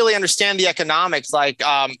don't really understand the economics. Like,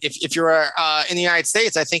 if you're in the United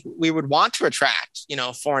States, I think we would want to attract,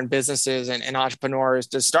 foreign businesses and entrepreneurs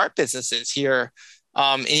to start businesses here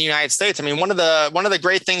in the United States. I mean, one of the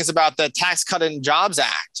great things about the Tax Cut and Jobs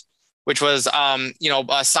Act, which was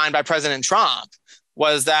signed by President Trump,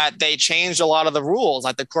 was that they changed a lot of the rules,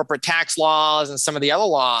 like the corporate tax laws and some of the other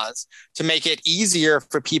laws, to make it easier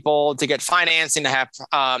for people to get financing, to have,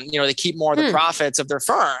 to keep more of the profits of their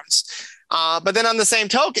firms. But then on the same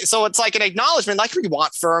token, so it's like an acknowledgement, like we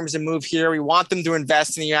want firms to move here. We want them to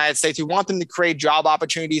invest in the United States. We want them to create job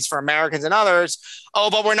opportunities for Americans and others. Oh,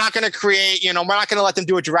 but we're not going to create, we're not going to let them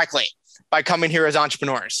do it directly by coming here as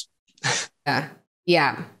entrepreneurs.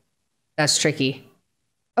 Yeah. That's tricky.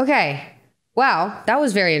 Okay. Wow. That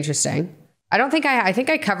was very interesting. I think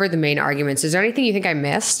I covered the main arguments. Is there anything you think I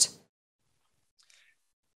missed?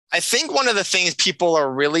 I think one of the things people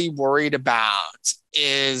are really worried about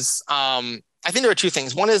is, I think there are two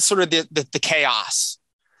things. One is sort of the chaos.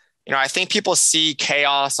 I think people see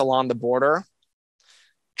chaos along the border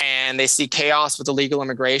and they see chaos with illegal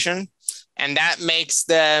immigration, and that makes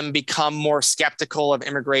them become more skeptical of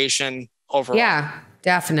immigration overall. Yeah,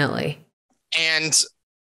 definitely. And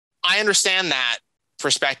I understand that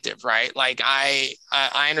perspective, right? Like I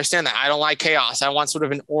understand that. I don't like chaos. I want sort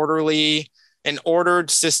of an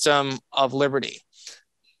ordered system of liberty.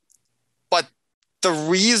 But the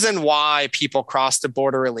reason why people cross the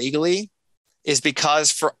border illegally is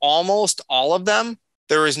because for almost all of them,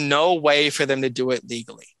 there is no way for them to do it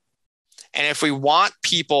legally. And if we want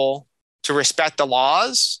people to respect the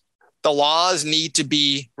laws need to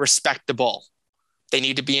be respectable. They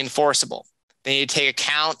need to be enforceable. They need to take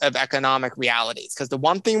account of economic realities. Because the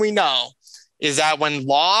one thing we know is that when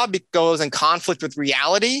law goes in conflict with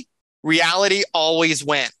reality always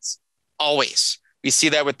wins. Always. We see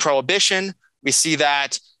that with prohibition. We see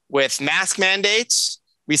that with mask mandates.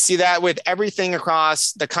 We see that with everything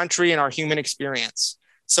across the country and our human experience.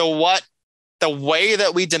 So the way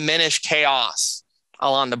that we diminish chaos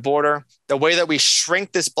along the border, the way that we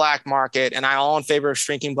shrink this black market, and I'm all in favor of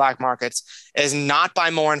shrinking black markets, is not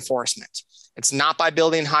by more enforcement. It's not by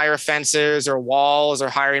building higher fences or walls or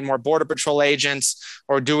hiring more Border Patrol agents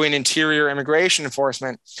or doing interior immigration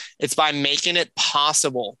enforcement. It's by making it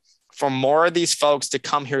possible for more of these folks to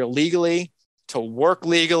come here legally, to work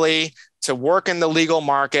legally, to work in the legal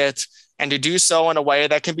market, and to do so in a way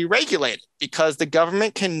that can be regulated, because the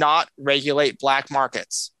government cannot regulate black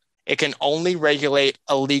markets. It can only regulate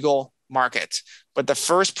a legal market. But the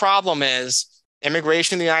first problem is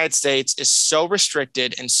immigration in the United States is so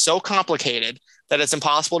restricted and so complicated that it's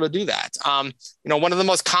impossible to do that. One of the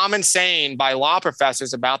most common saying by law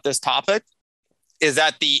professors about this topic is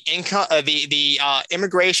that the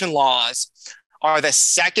immigration laws are the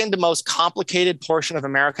second most complicated portion of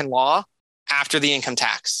American law after the income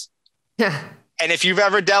tax. And if you've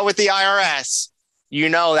ever dealt with the IRS,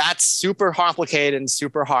 that's super complicated and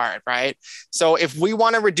super hard, right? So if we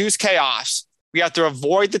want to reduce chaos, we have to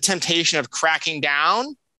avoid the temptation of cracking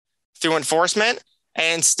down through enforcement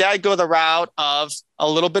and instead go the route of a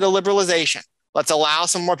little bit of liberalization. Let's allow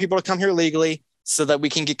some more people to come here legally so that we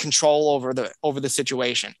can get control over the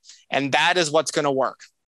situation. And that is what's going to work.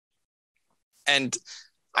 And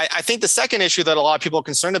I think the second issue that a lot of people are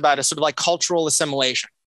concerned about is sort of like cultural assimilation.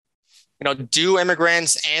 Do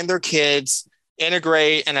immigrants and their kids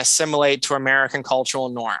integrate and assimilate to American cultural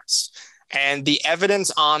norms? And the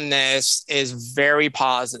evidence on this is very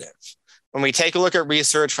positive. When we take a look at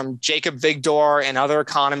research from Jacob Vigdor and other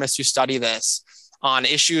economists who study this on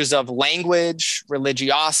issues of language,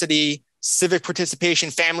 religiosity, civic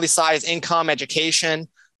participation, family size, income, education,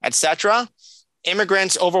 etc.,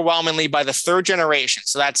 immigrants overwhelmingly by the third generation,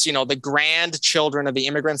 so that's, the grandchildren of the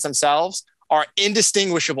immigrants themselves, are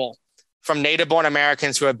indistinguishable from native-born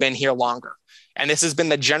Americans who have been here longer. And this has been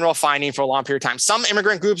the general finding for a long period of time. Some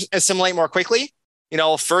immigrant groups assimilate more quickly.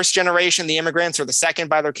 First generation, the immigrants, or the second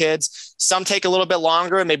by their kids. Some take a little bit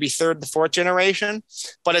longer, maybe third to fourth generation,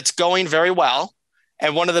 but it's going very well.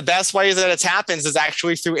 And one of the best ways that it happens is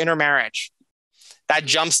actually through intermarriage. That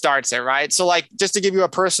jumpstarts it, right? So just to give you a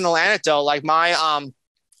personal anecdote, my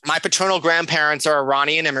paternal grandparents are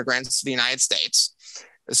Iranian immigrants to the United States.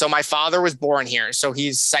 So my father was born here. So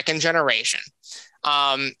he's second generation.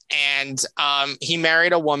 And he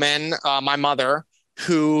married a woman, my mother,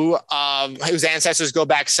 whose ancestors go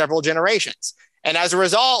back several generations. And as a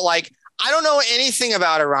result, like, I don't know anything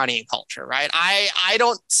about Iranian culture, right? I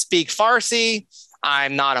don't speak Farsi.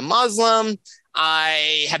 I'm not a Muslim.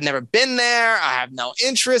 I have never been there. I have no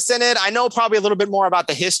interest in it. I know probably a little bit more about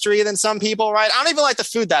the history than some people, right? I don't even like the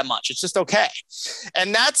food that much. It's just okay.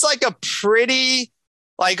 And that's like a pretty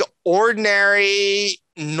like ordinary,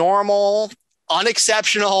 normal,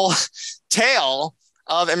 unexceptional tale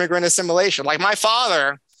of immigrant assimilation. Like my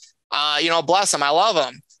father, bless him, I love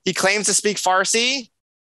him. He claims to speak Farsi.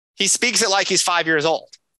 He speaks it like he's 5 years old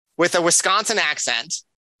with a Wisconsin accent.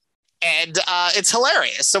 And it's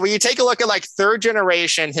hilarious. So when you take a look at like third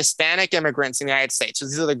generation Hispanic immigrants in the United States, so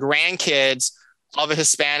these are the grandkids of a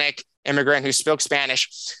Hispanic immigrant who spoke Spanish,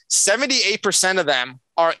 78% of them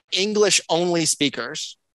are English only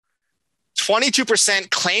speakers. 22%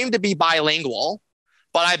 claim to be bilingual,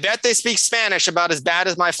 but I bet they speak Spanish about as bad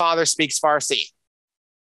as my father speaks Farsi.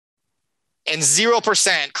 And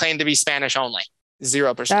 0% claim to be Spanish only.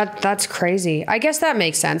 0%. That's crazy. I guess that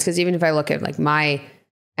makes sense, because even if I look at like my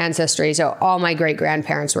ancestry, so all my great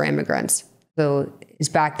grandparents were immigrants, so it's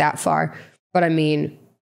back that far. But I mean,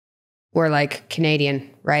 we're like Canadian,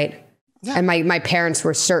 right? Yeah. And my parents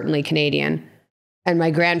were certainly Canadian, and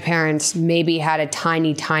my grandparents maybe had a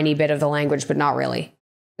tiny bit of the language, but not really.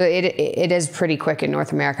 So it is pretty quick in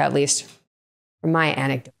North America, at least from my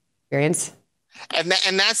anecdotal experience.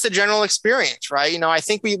 And that's the general experience, right? I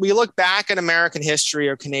think we look back at American history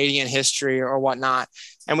or Canadian history or whatnot,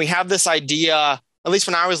 and we have this idea, at least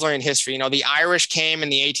when I was learning history, the Irish came in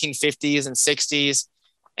the 1850s and 60s,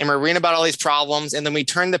 and we're reading about all these problems, and then we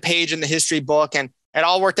turn the page in the history book and it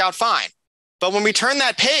all worked out fine. But when we turn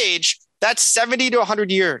that page, that's 70 to 100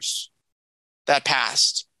 years that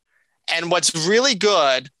passed. And what's really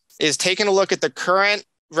good is taking a look at the current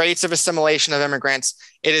rates of assimilation of immigrants.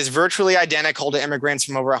 It is virtually identical to immigrants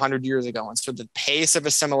from over 100 years ago. And so the pace of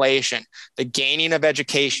assimilation, the gaining of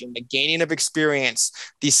education, the gaining of experience,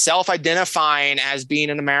 the self-identifying as being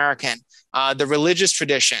an American, the religious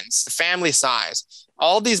traditions, the family size,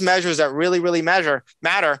 all these measures that really, really matter,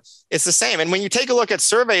 it's the same. And when you take a look at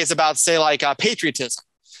surveys about, say, like patriotism,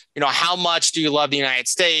 how much do you love the United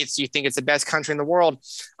States? Do you think it's the best country in the world?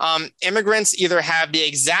 Immigrants either have the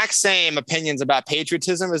exact same opinions about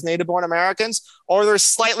patriotism as native-born Americans, or they're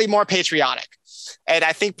slightly more patriotic. And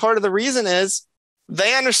I think part of the reason is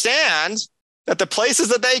they understand that the places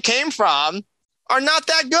that they came from are not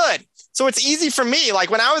that good. So it's easy for me.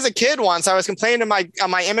 Like when I was a kid once, I was complaining to my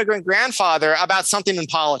immigrant grandfather about something in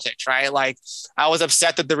politics, right? Like I was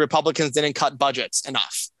upset that the Republicans didn't cut budgets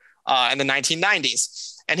enough in the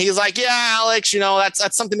 1990s. And he's like, yeah, Alex,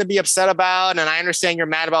 that's something to be upset about. And I understand you're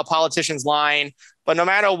mad about politicians lying, but no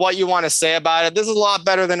matter what you want to say about it, this is a lot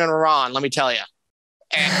better than in Iran, let me tell you.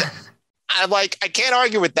 And I can't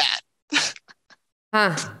argue with that.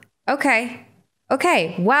 Okay.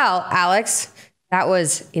 Well, Alex, that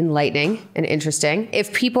was enlightening and interesting.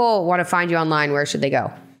 If people want to find you online, where should they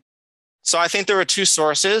go? So I think there are two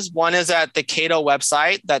sources. One is at the Cato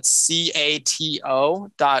website, that's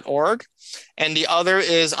cato.org. And the other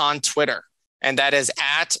is on Twitter, and that is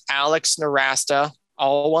at Alex Nowrasteh,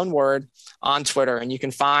 all one word, on Twitter. And you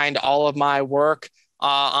can find all of my work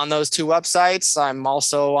on those two websites. I'm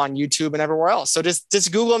also on YouTube and everywhere else. So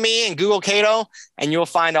just Google me and Google Cato, and you'll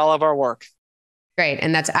find all of our work. Great.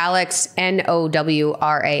 And that's Alex, Nowrasteh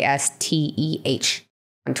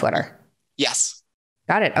on Twitter. Yes.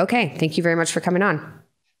 Got it. Okay. Thank you very much for coming on.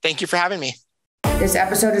 Thank you for having me. This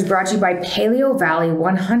episode is brought to you by Paleo Valley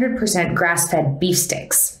 100% grass-fed beef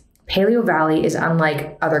steaks. Paleo Valley is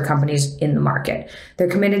unlike other companies in the market. They're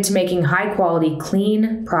committed to making high-quality,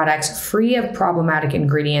 clean products free of problematic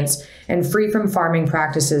ingredients and free from farming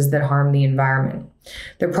practices that harm the environment.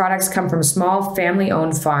 Their products come from small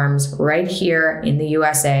family-owned farms right here in the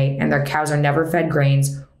USA, and their cows are never fed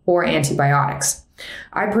grains or antibiotics.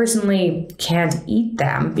 I personally can't eat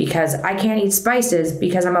them because I can't eat spices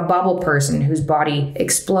because I'm a bubble person whose body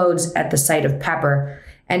explodes at the sight of pepper.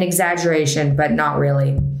 An exaggeration, but not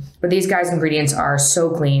really. But these guys' ingredients are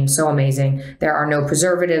so clean, so amazing. There are no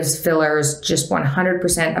preservatives, fillers, just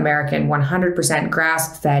 100% American, 100%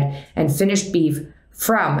 grass-fed and finished beef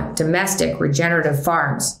from domestic regenerative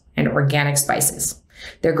farms and organic spices.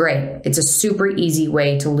 They're great. It's a super easy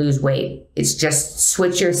way to lose weight. It's just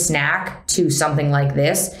switch your snack to something like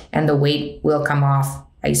this and the weight will come off,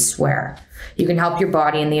 I swear. You can help your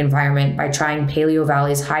body and the environment by trying Paleo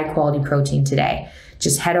Valley's high quality protein today.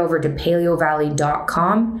 Just head over to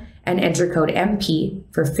paleovalley.com and enter code MP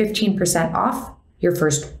for 15% off your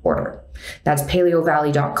first order. That's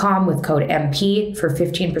paleovalley.com with code MP for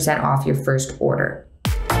 15% off your first order.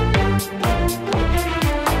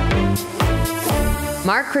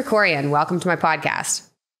 Mark Krikorian, welcome to my podcast.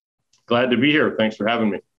 Glad to be here. Thanks for having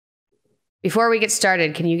me. Before we get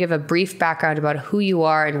started, can you give a brief background about who you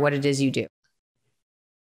are and what it is you do?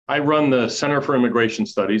 I run the Center for Immigration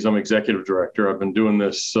Studies. I'm executive director. I've been doing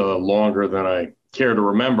this longer than I care to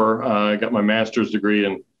remember. I got my master's degree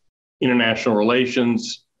in international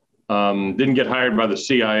relations. Didn't get hired by the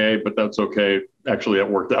CIA, but that's okay. Actually, that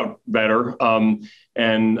worked out better.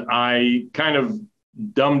 And I kind of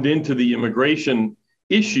dumbed into the immigration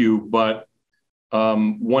issue, but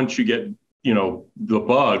once you get, the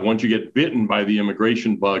bug, once you get bitten by the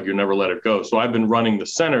immigration bug, you never let it go. So I've been running the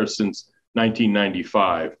center since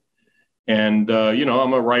 1995. And,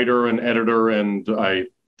 I'm a writer and editor, and I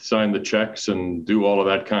sign the checks and do all of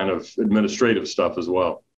that kind of administrative stuff as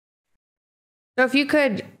well. So if you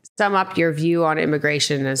could sum up your view on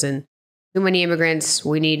immigration, as in too many immigrants,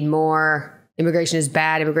 we need more, immigration is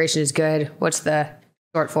bad, immigration is good. What's the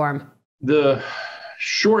short form? The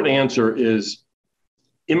short answer is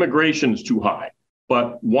immigration is too high.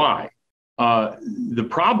 But why? The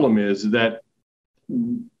problem is that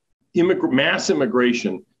mass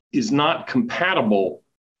immigration is not compatible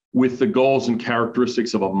with the goals and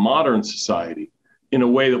characteristics of a modern society in a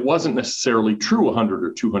way that wasn't necessarily true 100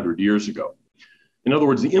 or 200 years ago. In other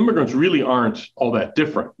words, the immigrants really aren't all that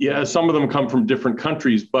different. Yeah, some of them come from different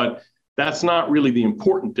countries, but that's not really the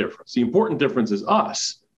important difference. The important difference is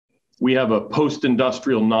us. We have a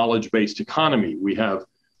post-industrial knowledge-based economy. We have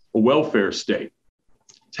a welfare state.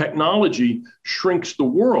 Technology shrinks the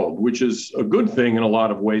world, which is a good thing in a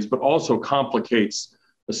lot of ways, but also complicates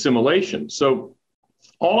assimilation. So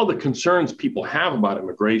all of the concerns people have about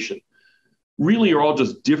immigration really are all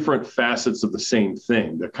just different facets of the same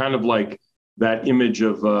thing. They're kind of like that image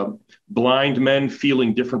of blind men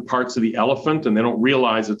feeling different parts of the elephant, and they don't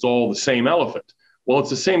realize it's all the same elephant. Well, it's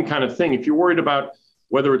the same kind of thing. If you're worried about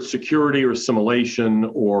whether it's security or assimilation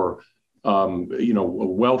or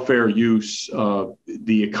welfare use,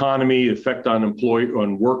 the economy, effect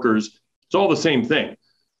on workers, it's all the same thing.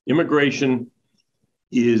 Immigration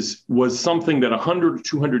was something that 100 or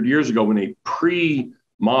 200 years ago in a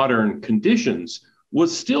pre-modern conditions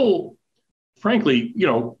was still, frankly,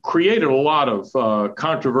 created a lot of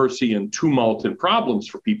controversy and tumult and problems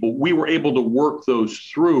for people. We were able to work those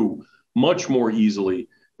through much more easily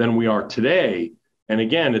than we are today. And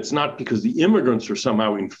again, it's not because the immigrants are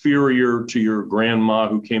somehow inferior to your grandma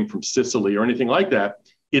who came from Sicily or anything like that.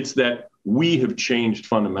 It's that we have changed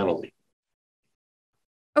fundamentally.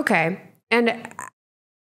 Okay. And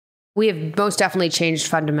we have most definitely changed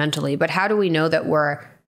fundamentally, but how do we know that we're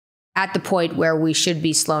at the point where we should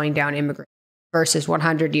be slowing down immigration versus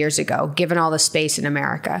 100 years ago, given all the space in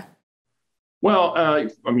America? Well,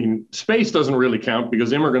 space doesn't really count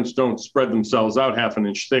because immigrants don't spread themselves out half an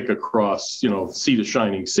inch thick across, sea to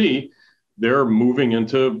shining sea. They're moving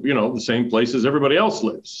into, the same places everybody else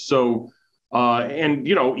lives. So,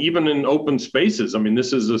 even in open spaces,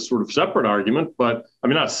 this is a sort of separate argument, but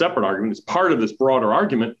not a separate argument. It's part of this broader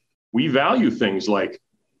argument. We value things like,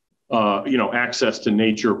 access to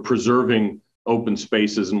nature, preserving open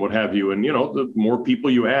spaces and what have you. And, the more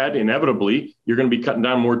people you add, inevitably, you're going to be cutting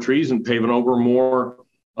down more trees and paving over more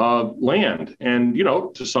land. And,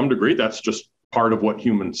 to some degree, that's just part of what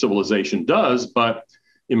human civilization does. But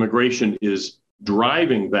immigration is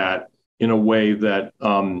driving that in a way that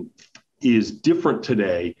is different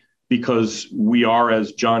today because we are,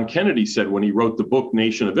 as John Kennedy said when he wrote the book,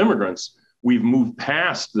 Nation of Immigrants, we've moved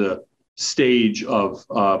past the stage of,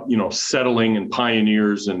 settling and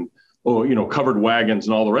pioneers and covered wagons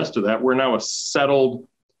and all the rest of that. We're now a settled,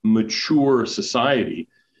 mature society.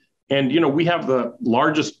 And, we have the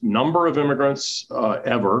largest number of immigrants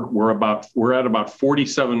ever. We're at about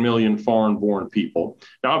 47 million foreign-born people.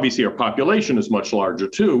 Now, obviously, our population is much larger,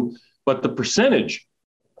 too, but the percentage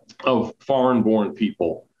of foreign-born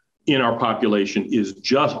people in our population is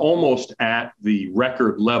just almost at the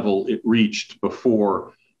record level it reached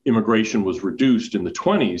before immigration was reduced in the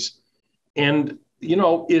 20s. And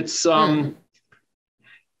it's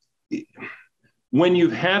when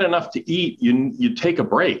you've had enough to eat, you take a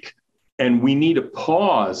break, and we need a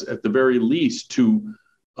pause at the very least to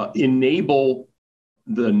enable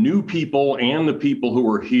the new people and the people who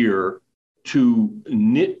are here to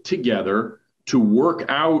knit together, to work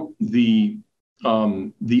out the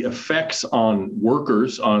effects on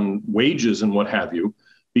workers, on wages and what have you,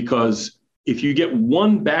 because if you get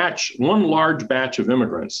one large batch of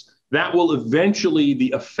immigrants, that will eventually,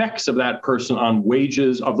 the effects of that person on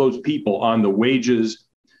wages of those people, on the wages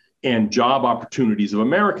and job opportunities of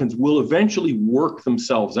Americans will eventually work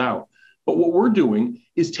themselves out. But what we're doing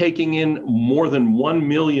is taking in more than 1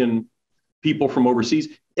 million people from overseas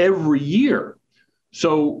every year.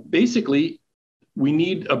 So basically, we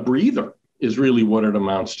need a breather is really what it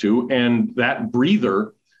amounts to. And that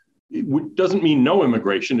breather doesn't mean no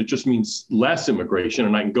immigration. It just means less immigration.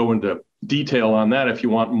 And I can go into detail on that if you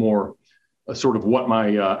want more sort of what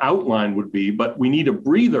my outline would be. But we need a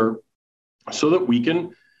breather so that we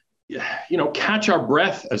can, catch our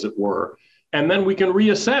breath, as it were. And then we can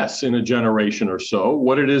reassess in a generation or so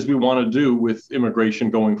what it is we want to do with immigration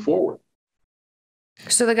going forward.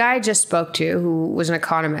 So the guy I just spoke to, who was an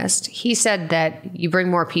economist, he said that you bring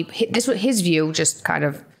more people. This was his view, just kind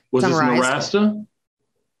of was summarized. this Nowrasteh?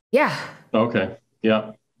 Yeah. Okay.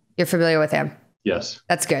 Yeah. You're familiar with him? Yes.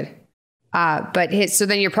 That's good. So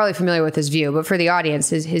then you're probably familiar with his view. But for the audience,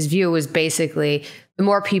 his view was basically the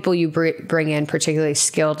more people you bring in, particularly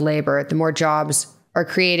skilled labor, the more jobs are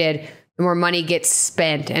created, the more money gets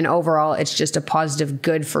spent. And overall, it's just a positive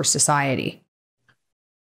good for society.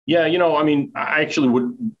 Yeah, I actually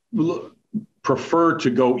would prefer to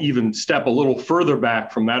go even step a little further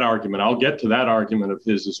back from that argument. I'll get to that argument of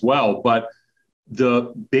his as well. But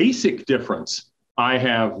the basic difference I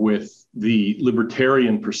have with the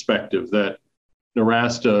libertarian perspective that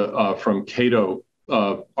Nowrasteh from Cato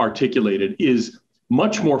articulated is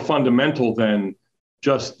much more fundamental than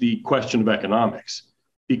just the question of economics,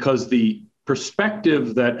 because the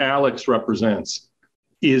perspective that Alex represents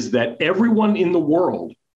is that everyone in the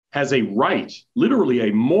world has a right, literally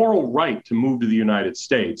a moral right, to move to the United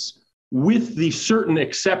States, with the certain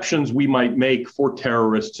exceptions we might make for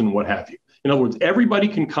terrorists and what have you. In other words, everybody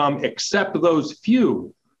can come except those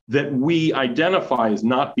few that we identify as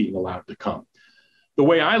not being allowed to come. The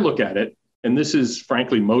way I look at it, and this is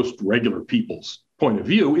frankly most regular people's point of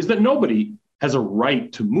view, is that nobody has a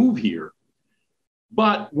right to move here,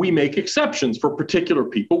 but we make exceptions for particular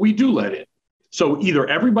people we do let in. So either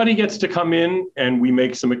everybody gets to come in and we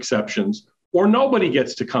make some exceptions, or nobody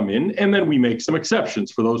gets to come in and then we make some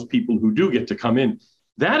exceptions for those people who do get to come in.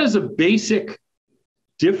 That is a basic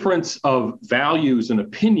difference of values and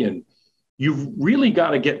opinion. You've really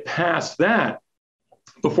got to get past that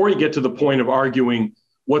before you get to the point of arguing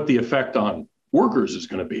what the effect on workers is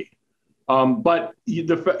going to be. But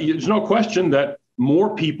there's no question that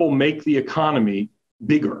more people make the economy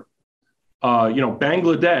bigger.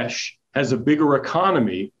 Bangladesh has a bigger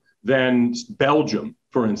economy than Belgium,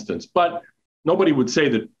 for instance. But nobody would say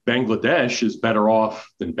that Bangladesh is better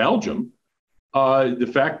off than Belgium.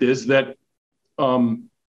 The fact is that one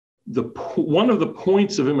of the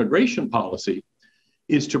points of immigration policy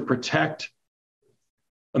is to protect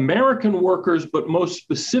American workers, but most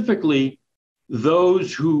specifically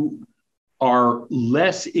those who are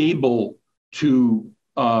less able to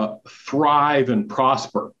thrive and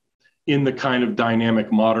prosper in the kind of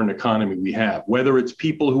dynamic modern economy we have, whether it's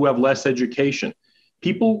people who have less education,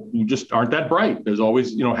 people who just aren't that bright. There's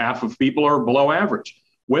always, half of people are below average,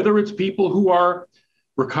 whether it's people who are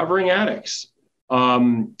recovering addicts,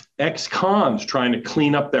 ex-cons trying to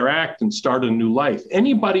clean up their act and start a new life.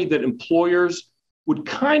 Anybody that employers would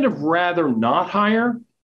kind of rather not hire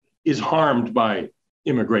is harmed by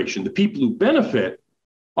immigration. The people who benefit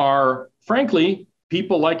are, frankly,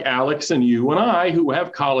 people like Alex and you and I who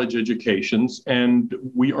have college educations and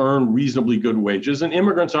we earn reasonably good wages, and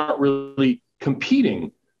immigrants aren't really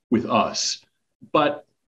competing with us. But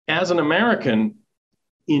as an American,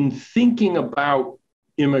 in thinking about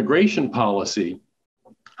immigration policy,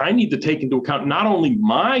 I need to take into account not only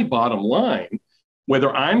my bottom line,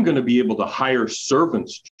 whether I'm going to be able to hire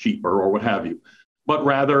servants cheaper or what have you, but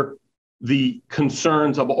rather the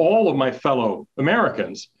concerns of all of my fellow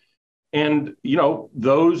Americans. And,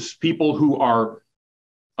 those people who are,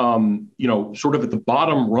 sort of at the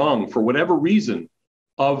bottom rung for whatever reason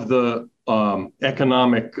of the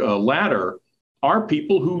economic ladder are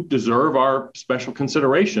people who deserve our special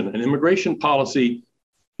consideration. And immigration policy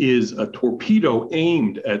is a torpedo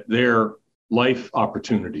aimed at their life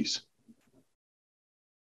opportunities.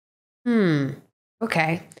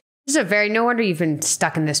 Okay. This is no wonder you've been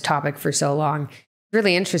stuck in this topic for so long.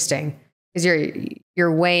 Really interesting. Because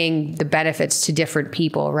you're weighing the benefits to different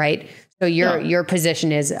people, right? So your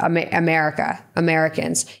position is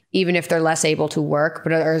Americans, even if they're less able to work,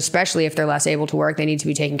 or especially if they're less able to work, they need to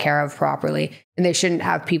be taken care of properly. And they shouldn't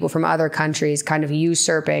have people from other countries kind of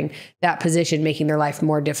usurping that position, making their life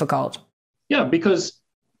more difficult. Yeah, because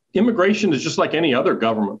immigration is just like any other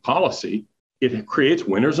government policy. It creates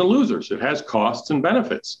winners and losers. It has costs and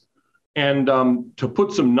benefits. And to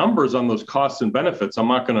put some numbers on those costs and benefits, I'm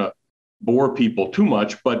not going to bore people too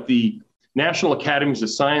much, but the National Academies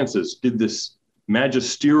of Sciences did this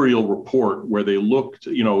magisterial report where they looked,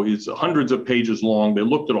 it's hundreds of pages long. They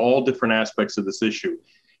looked at all different aspects of this issue.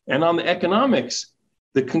 And on the economics,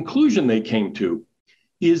 the conclusion they came to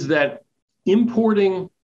is that importing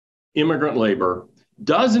immigrant labor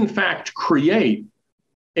does in fact create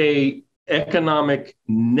a economic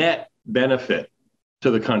net benefit to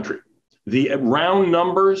the country. The round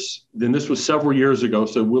numbers, then this was several years ago,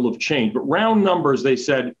 so it will have changed, but round numbers, they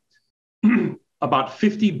said about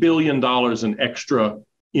 $50 billion in extra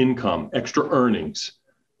income, extra earnings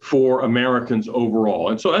for Americans overall.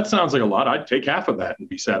 And so that sounds like a lot. I'd take half of that and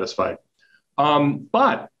be satisfied.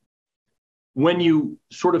 But when you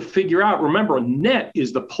sort of figure out, remember, a net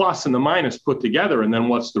is the plus and the minus put together, and then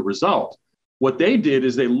what's the result? What they did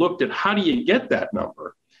is they looked at how do you get that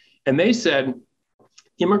number? And they said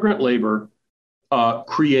immigrant labor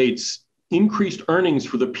creates increased earnings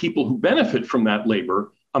for the people who benefit from that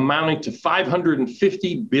labor, amounting to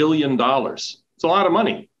 $550 billion. It's a lot of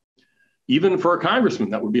money. Even for a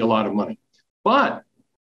congressman, that would be a lot of money. But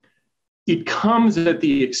it comes at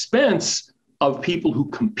the expense of people who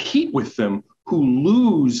compete with them, who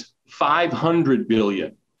lose $500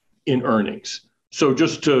 billion in earnings. So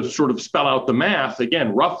just to sort of spell out the math,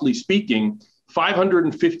 again, roughly speaking,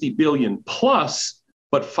 550 billion plus,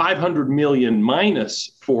 but 500 million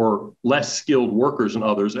minus for less skilled workers and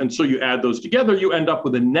others. And so you add those together, you end up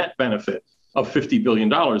with a net benefit of $50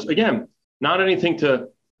 billion. Again, not anything to,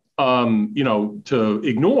 to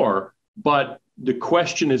ignore, but the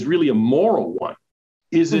question is really a moral one.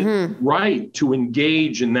 Is it right to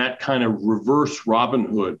engage in that kind of reverse Robin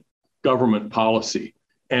Hood government policy?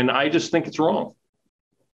 And I just think it's wrong.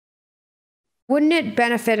 Wouldn't it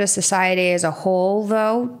benefit a society as a whole,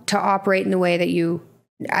 though, to operate in the way that you,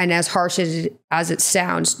 and as harsh as it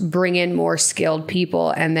sounds, bring in more skilled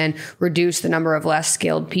people and then reduce the number of less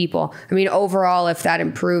skilled people? I mean, overall, if that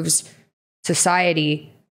improves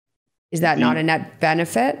society, is that not a net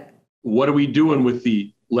benefit? What are we doing with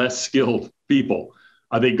the less skilled people?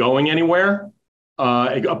 Are they going anywhere?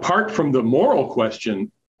 Apart from the moral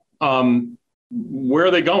question, where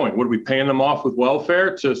are they going? What, are we paying them off with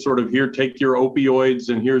welfare to sort of, here, take your opioids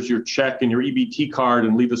and here's your check and your EBT card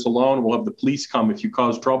and leave us alone? We'll have the police come if you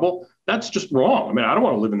cause trouble. That's just wrong. I mean, I don't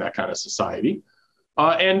want to live in that kind of society.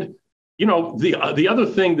 And the other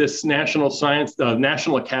thing this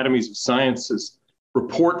National Academies of Sciences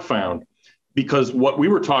report found, because what we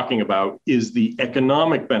were talking about is the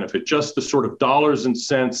economic benefit, just the sort of dollars and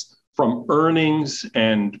cents from earnings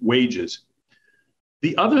and wages.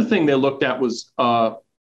 The other thing they looked at was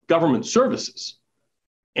government services.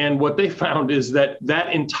 And what they found is that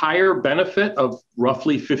that entire benefit of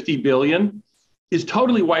roughly 50 billion is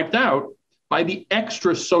totally wiped out by the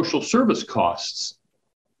extra social service costs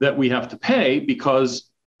that we have to pay, because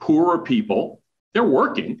poorer people, they're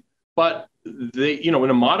working, but they, in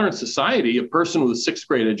a modern society, a person with a sixth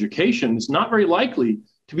grade education is not very likely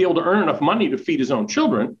to be able to earn enough money to feed his own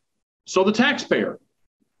children. So the taxpayer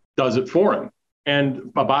does it for him.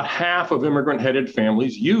 And about half of immigrant-headed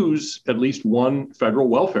families use at least one federal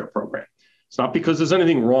welfare program. It's not because there's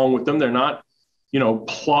anything wrong with them. They're not,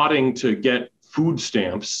 plotting to get food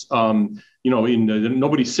stamps.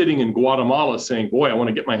 Nobody's sitting in Guatemala saying, boy, I want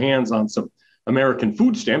to get my hands on some American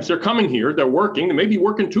food stamps. They're coming here, they're working, they may be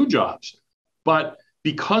working 2 jobs. But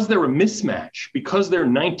because they're a mismatch, because they're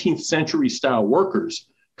 19th century style workers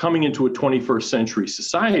coming into a 21st century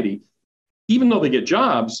society, even though they get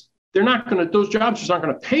jobs, those jobs just aren't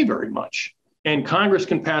going to pay very much. And Congress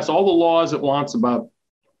can pass all the laws it wants about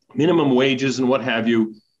minimum wages and what have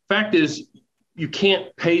you. Fact is, you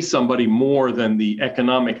can't pay somebody more than the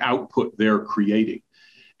economic output they're creating.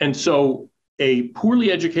 And so a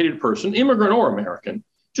poorly educated person, immigrant or American,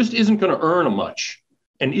 just isn't going to earn much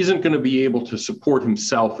and isn't going to be able to support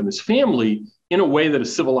himself and his family in a way that a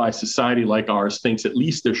civilized society like ours thinks at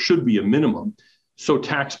least there should be a minimum. So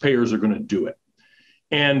taxpayers are going to do it.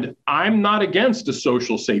 And I'm not against a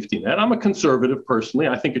social safety net. I'm a conservative personally.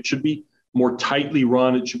 I think it should be more tightly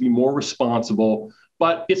run. It should be more responsible,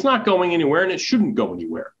 but it's not going anywhere and it shouldn't go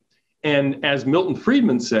anywhere. And as Milton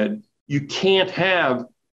Friedman said, you can't have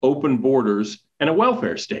open borders and a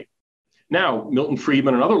welfare state. Now, Milton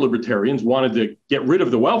Friedman and other libertarians wanted to get rid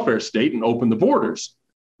of the welfare state and open the borders.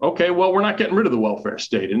 Okay, well, we're not getting rid of the welfare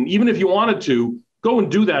state. And even if you wanted to, go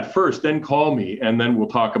and do that first, then call me, and then we'll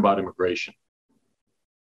talk about immigration.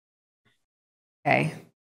 Okay.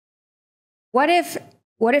 What if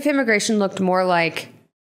immigration looked more like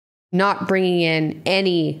not bringing in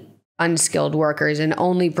any unskilled workers and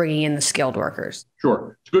only bringing in the skilled workers?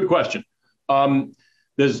 Sure. It's a good question.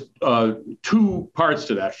 There's 2 parts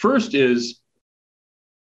to that. First is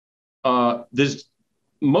there's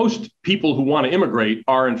most people who want to immigrate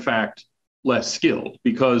are in fact less skilled,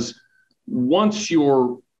 because once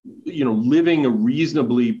you're living a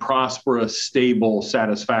reasonably prosperous, stable,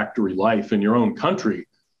 satisfactory life in your own country,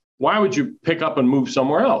 why would you pick up and move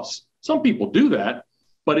somewhere else? Some people do that,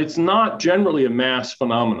 but it's not generally a mass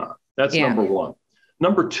phenomenon. That's number one.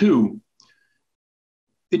 Number two,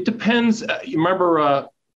 it depends. You remember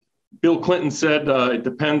Bill Clinton said it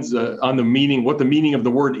depends on the meaning, what the meaning of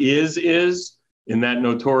the word is in that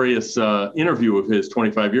notorious interview of his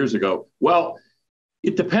 25 years ago. Well,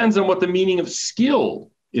 it depends on what the meaning of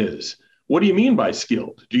skilled is. What do you mean by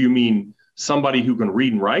skilled? Do you mean somebody who can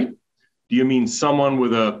read and write? Do you mean someone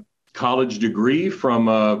with a college degree from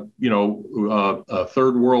a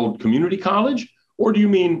third world community college? Or do you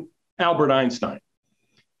mean Albert Einstein?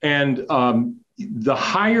 And the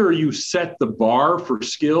higher you set the bar for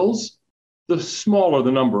skills, the smaller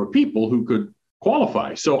the number of people who could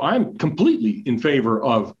qualify. So I'm completely in favor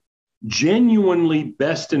of genuinely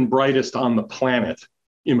best and brightest on the planet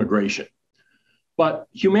immigration. But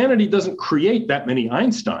humanity doesn't create that many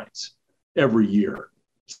Einsteins every year.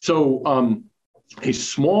 So a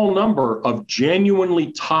small number of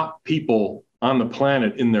genuinely top people on the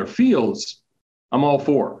planet in their fields, I'm all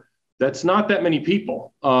for. That's not that many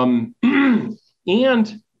people.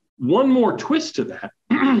 And one more twist to that,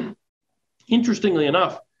 interestingly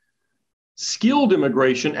enough, skilled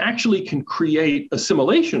immigration actually can create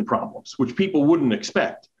assimilation problems, which people wouldn't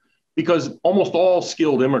expect, because almost all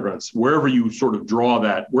skilled immigrants, wherever you sort of draw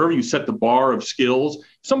that, wherever you set the bar of skills, if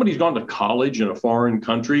somebody's gone to college in a foreign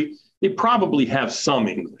country, they probably have some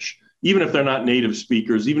English. Even if they're not native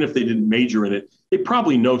speakers, even if they didn't major in it, they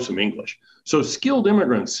probably know some English. So skilled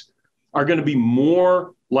immigrants are going to be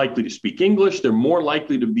more likely to speak English. They're more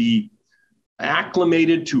likely to be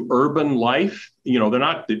acclimated to urban life. You know, they're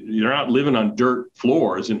not living on dirt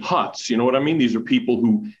floors in huts. You know what I mean? These are people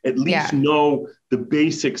who at least know the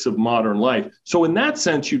basics of modern life. So in that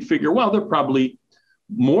sense, you'd figure, well, they're probably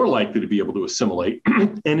more likely to be able to assimilate.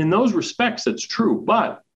 And in those respects, that's true.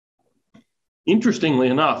 But interestingly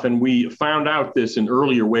enough, and we found out this in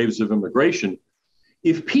earlier waves of immigration,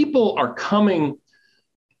 if people are coming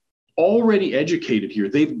already educated here,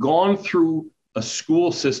 they've gone through a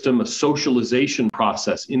school system, a socialization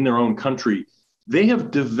process in their own country, they have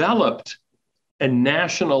developed a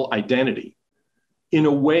national identity in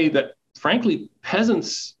a way that, frankly,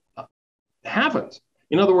 peasants haven't.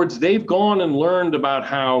 In other words, they've gone and learned about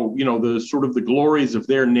how, you know, the sort of the glories of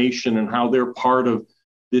their nation and how they're part of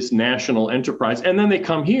this national enterprise. And then they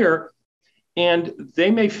come here and they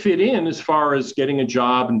may fit in as far as getting a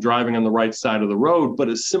job and driving on the right side of the road, but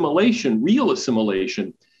assimilation, real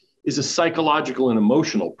assimilation, is a psychological and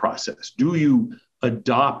emotional process. Do you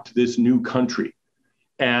adopt this new country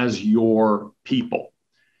as your people?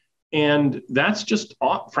 And that's just,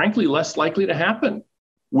 frankly, less likely to happen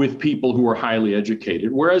with people who are highly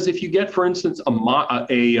educated. Whereas if you get, for instance, a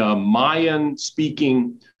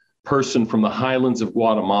Mayan-speaking person from the highlands of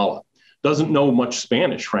Guatemala, doesn't know much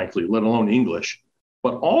Spanish, frankly, let alone English,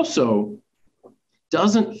 but also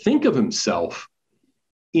doesn't think of himself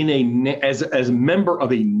as a member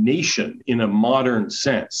of a nation in a modern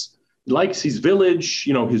sense. He likes his village,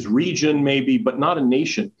 you know, his region maybe, but not a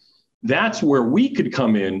nation. That's where we could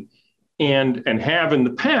come in and have in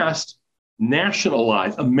the past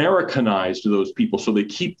nationalized, Americanized those people so they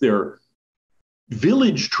keep their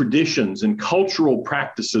village traditions and cultural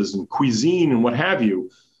practices and cuisine and what have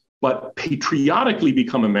you, but patriotically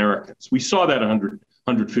become Americans. We saw that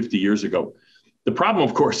 150 years ago. The problem,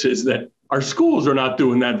 of course, is that our schools are not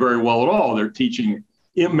doing that very well at all. They're teaching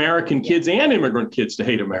American kids and immigrant kids to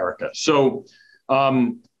hate America. So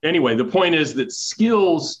anyway, the point is that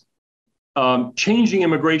skills, changing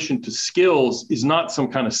immigration to skills is not some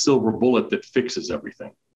kind of silver bullet that fixes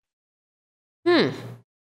everything. This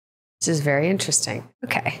is very interesting.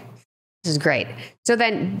 Okay. This is great. So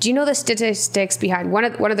then, do you know the statistics behind one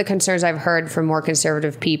of the concerns I've heard from more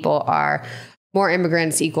conservative people are more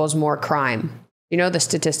immigrants equals more crime? You know the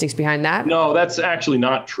statistics behind that? No, that's actually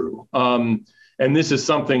not true. And this is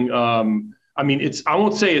something, I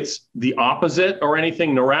won't say it's the opposite or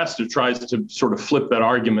anything. Nowrasteh tries to sort of flip that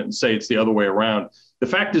argument and say it's the other way around. The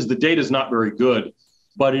fact is the data is not very good,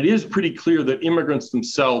 but it is pretty clear that immigrants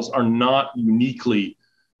themselves are not uniquely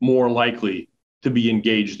more likely to be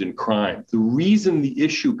engaged in crime. The reason the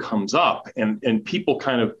issue comes up and people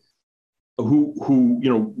kind of who you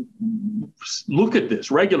know look at this,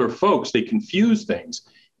 regular folks, they confuse things,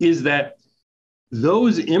 is that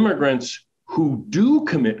those immigrants who do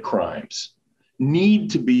commit crimes need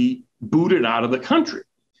to be booted out of the country.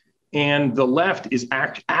 And the left is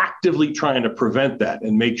actively trying to prevent that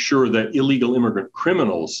and make sure that illegal immigrant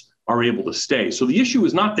criminals are able to stay. So the issue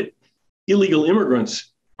is not that illegal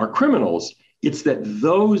immigrants are criminals, it's that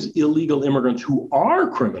those illegal immigrants who are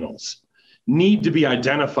criminals need to be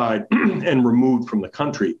identified and removed from the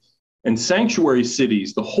country. And sanctuary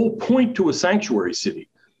cities, the whole point to a sanctuary city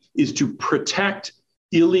is to protect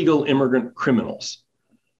illegal immigrant criminals.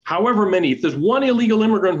 However many, if there's one illegal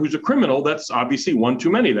immigrant who's a criminal, that's obviously one too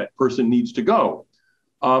many. That person needs to go.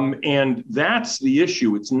 And that's the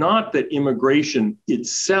issue. It's not that immigration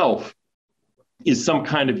itself is some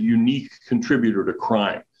kind of unique contributor to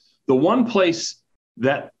crime. The one place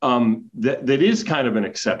that is kind of an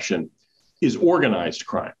exception is organized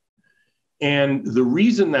crime. And the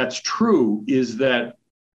reason that's true is that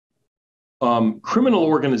criminal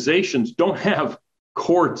organizations don't have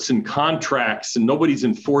courts and contracts and nobody's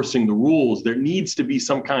enforcing the rules. There needs to be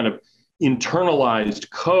some kind of internalized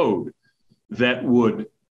code that would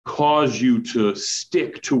cause you to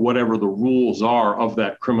stick to whatever the rules are of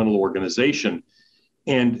that criminal organization.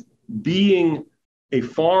 And being a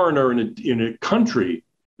foreigner in a country,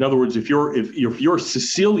 in other words, if you're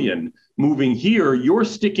Sicilian moving here, you're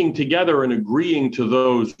sticking together and agreeing to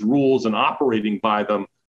those rules and operating by them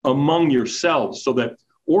among yourselves, so that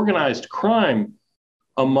organized crime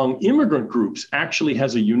among immigrant groups actually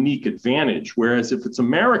has a unique advantage. Whereas if it's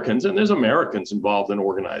Americans, and there's Americans involved in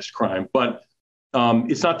organized crime, but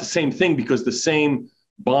it's not the same thing, because the same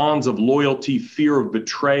bonds of loyalty, fear of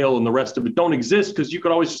betrayal, and the rest of it don't exist, because you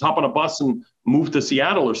could always just hop on a bus and move to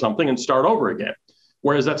Seattle or something and start over again.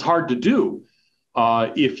 Whereas that's hard to do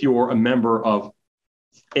if you're a member of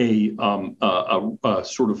a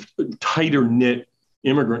sort of tighter knit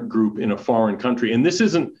immigrant group in a foreign country. And this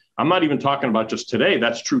isn't, I'm not even talking about just today.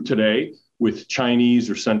 That's true today with Chinese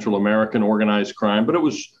or Central American organized crime, but it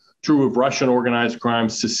was true of Russian organized crime,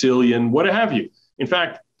 Sicilian, what have you. In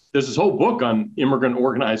fact, there's this whole book on immigrant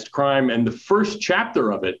organized crime, and the first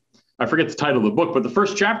chapter of it, I forget the title of the book, but the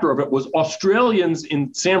first chapter of it was Australians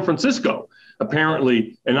in San Francisco,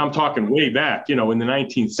 apparently, and I'm talking way back, in the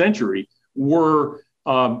 19th century, were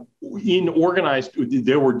they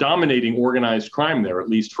were dominating organized crime there, at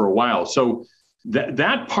least for a while. So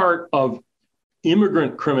that part of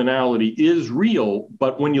immigrant criminality is real,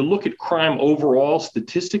 but when you look at crime overall,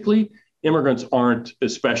 statistically, immigrants aren't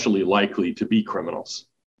especially likely to be criminals.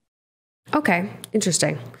 Okay,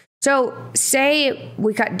 interesting. So say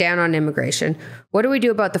we cut down on immigration. What do we do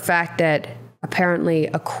about the fact that apparently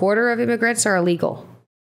a quarter of immigrants are illegal?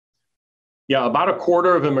 Yeah, about a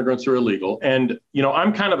quarter of immigrants are illegal. And,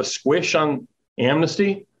 I'm kind of a squish on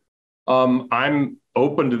amnesty. I'm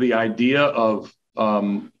open to the idea of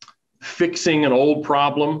fixing an old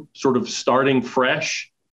problem, sort of starting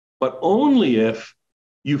fresh, but only if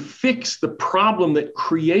you fix the problem that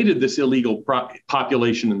created this illegal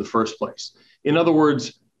population in the first place. In other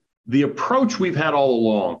words, the approach we've had all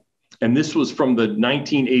along, and this was from the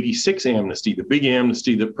 1986 amnesty, the big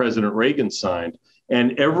amnesty that President Reagan signed,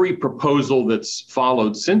 and every proposal that's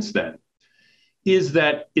followed since then, is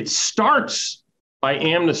that it starts by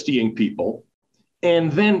amnestying people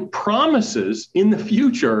and then promises in the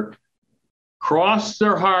future, cross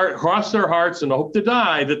their hearts and hope to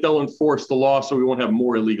die, that they'll enforce the law so we won't have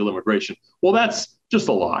more illegal immigration. Well, that's just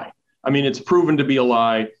a lie. I mean, it's proven to be a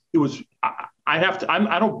lie. It was,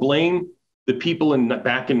 I don't blame the people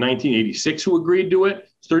back in 1986 who agreed to it.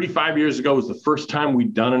 35 years ago was the first time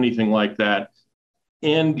we'd done anything like that.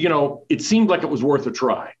 And, it seemed like it was worth a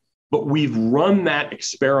try. But we've run that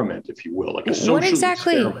experiment, if you will, like a social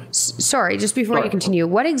experiment. Sorry, just before you continue,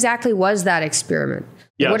 what exactly was that experiment?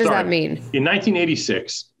 Yeah, what does that mean? In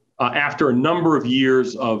 1986, after a number of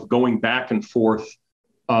years of going back and forth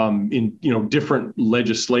in different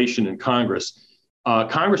legislation in Congress,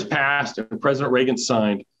 Congress passed and President Reagan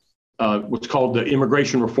signed what's called the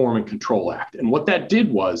Immigration Reform and Control Act. And what that did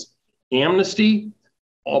was amnesty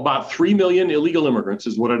about 3 million illegal immigrants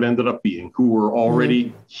is what it ended up being, who were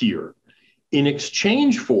already here, in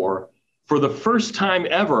exchange for the first time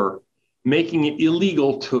ever, making it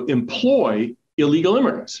illegal to employ illegal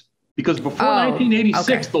immigrants. Because before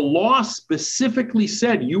 1986, the law specifically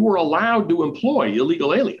said you were allowed to employ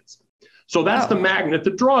illegal aliens. So that's the magnet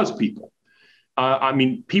that draws people.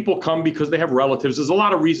 People come because they have relatives. There's a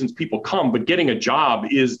lot of reasons people come, but getting a job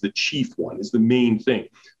is the chief one, is the main thing.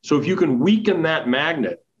 So if you can weaken that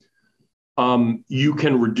magnet, you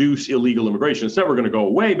can reduce illegal immigration. It's never going to go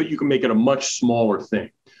away, but you can make it a much smaller thing.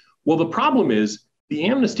 Well, the problem is the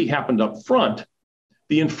amnesty happened up front.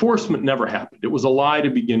 The enforcement never happened. It was a lie to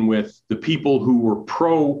begin with. The people who were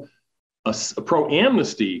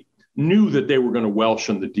pro-amnesty knew that they were going to welsh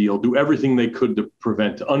on the deal, do everything they could to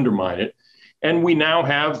undermine it. And we now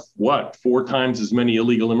have, 4 times as many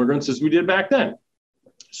illegal immigrants as we did back then.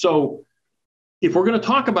 So if we're going to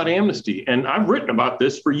talk about amnesty, and I've written about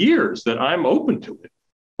this for years, that I'm open to it,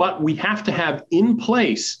 but we have to have in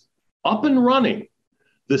place, up and running,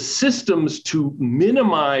 the systems to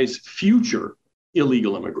minimize future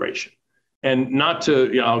illegal immigration. And not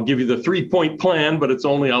to, I'll give you the 3-point plan, but it's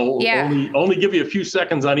only only give you a few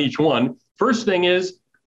seconds on each one. First thing is,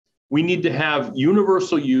 we need to have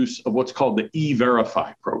universal use of what's called the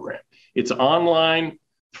E-Verify program. It's an online,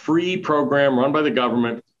 free program run by the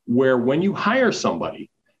government where when you hire somebody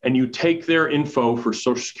and you take their info for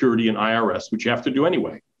Social Security and IRS, which you have to do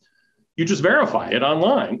anyway, you just verify it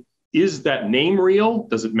online. Is that name real?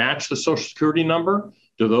 Does it match the Social Security number?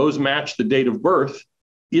 Do those match the date of birth?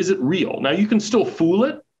 Is it real? Now, you can still fool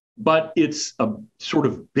it, but it's a sort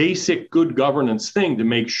of basic good governance thing to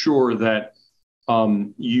make sure that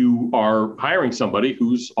you are hiring somebody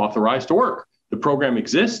who's authorized to work. The program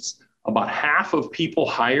exists. About half of people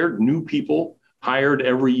hired, new people hired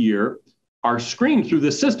every year, are screened through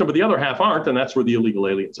this system, but the other half aren't, and that's where the illegal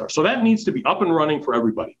aliens are. So that needs to be up and running for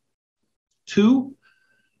everybody. 2,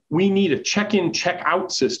 we need a check-in,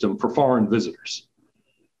 check-out system for foreign visitors.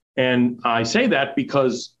 And I say that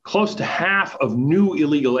because close to half of new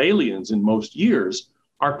illegal aliens in most years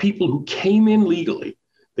are people who came in legally.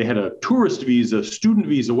 They had a tourist visa, student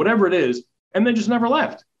visa, whatever it is, and then just never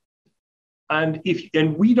left. And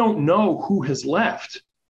we don't know who has left.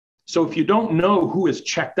 So if you don't know who has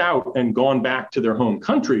checked out and gone back to their home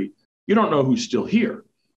country, you don't know who's still here.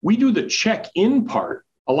 We do the check-in part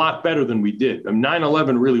a lot better than we did.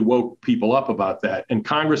 9/11 really woke people up about that. And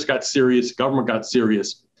Congress got serious, government got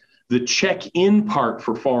serious. The check-in part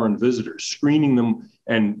for foreign visitors, screening them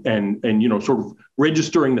and sort of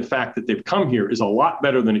registering the fact that they've come here is a lot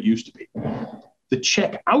better than it used to be. The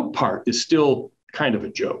check-out part is still kind of a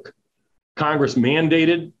joke. Congress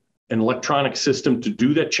mandated an electronic system to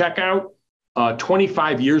do that checkout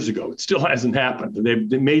 25 years ago. It still hasn't happened.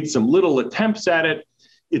 They made some little attempts at it.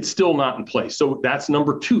 It's still not in place. So that's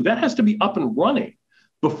number 2. That has to be up and running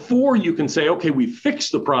before you can say, okay, we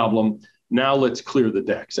fixed the problem. Now let's clear the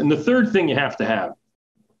decks. And the third thing you have to have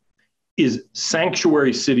is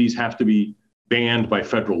sanctuary cities have to be banned by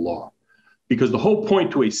federal law, because the whole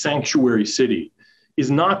point to a sanctuary city is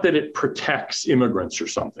not that it protects immigrants or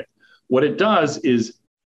something. What it does is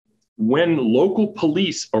when local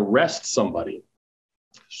police arrest somebody,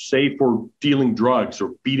 say for dealing drugs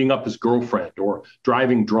or beating up his girlfriend or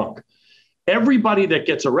driving drunk, everybody that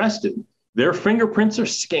gets arrested, their fingerprints are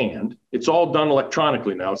scanned. It's all done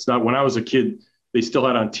electronically now. It's not, when I was a kid, they still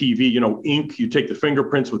had on TV, ink. You take the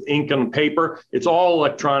fingerprints with ink on paper. It's all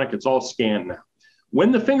electronic. It's all scanned now.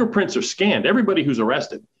 When the fingerprints are scanned, everybody who's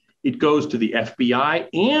arrested, it goes to the FBI,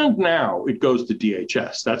 and now it goes to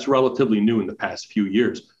DHS. That's relatively new in the past few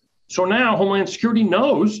years. So now Homeland Security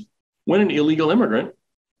knows when an illegal immigrant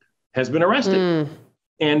has been arrested.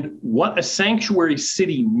 And what a sanctuary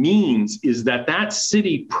city means is that that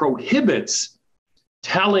city prohibits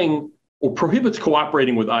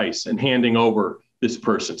cooperating with ICE and handing over this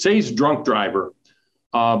person. Say he's a drunk driver,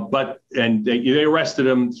 and they arrested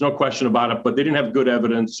him. There's no question about it, but they didn't have good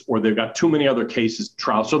evidence, or they've got too many other cases to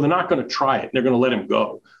trial. So they're not going to try it. They're going to let him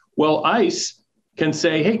go. Well, ICE can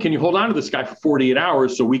say, hey, can you hold on to this guy for 48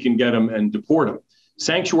 hours so we can get him and deport him?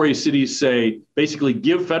 Sanctuary cities basically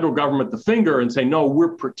give federal government the finger and say, no,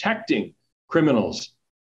 we're protecting criminals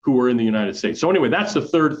who are in the United States. So anyway, that's the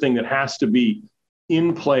third thing that has to be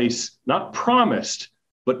in place, not promised,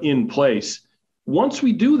 but in place. Once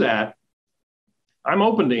we do that, I'm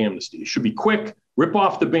open to amnesty. It should be quick, rip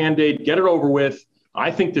off the Band-Aid, get it over with. I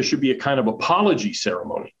think there should be a kind of apology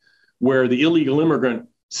ceremony where the illegal immigrant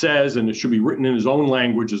says, and it should be written in his own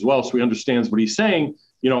language as well so he understands what he's saying,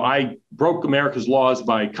 I broke America's laws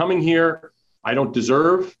by coming here. I don't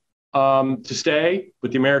deserve to stay,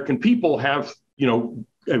 but the American people have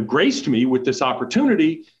graced me with this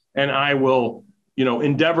opportunity, and I will,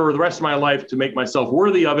 endeavor the rest of my life to make myself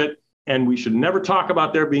worthy of it. And we should never talk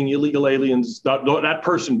about there being illegal aliens, that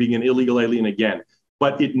person being an illegal alien again.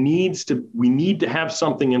 But we need to have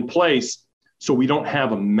something in place so we don't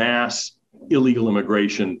have a mass illegal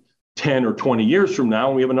immigration 10 or 20 years from now.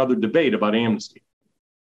 And we have another debate about amnesty.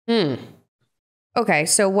 Okay,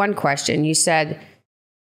 so one question. You said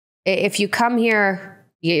if you come here,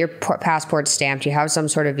 you get your passport stamped, you have some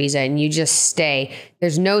sort of visa, and you just stay,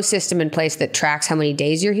 there's no system in place that tracks how many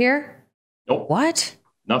days you're here? Nope. What?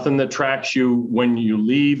 Nothing that tracks you when you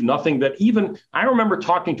leave, nothing that even, I remember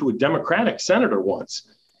talking to a Democratic senator once.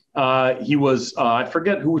 He was, I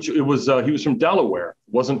forget who it was, he was from Delaware,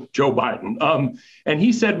 wasn't Joe Biden. And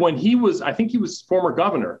he said when he was, I think he was former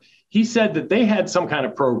governor, he said that they had some kind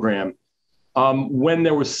of program when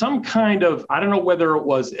there was some kind of, I don't know whether it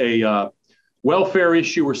was a welfare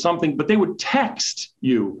issue or something, but they would text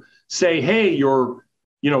you, say, hey, your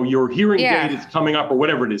hearing date is coming up or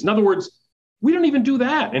whatever it is. In other words, We don't even do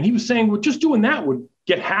that. And he was saying, well, just doing that would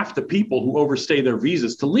get half the people who overstay their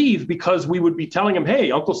visas to leave, because we would be telling them,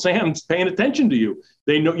 hey, Uncle Sam's paying attention to you.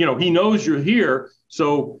 They know, he knows you're here.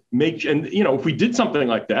 So if we did something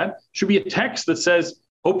like that, should be a text that says,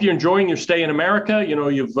 hope you're enjoying your stay in America.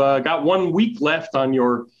 You've got 1 week left on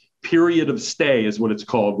your period of stay, is what it's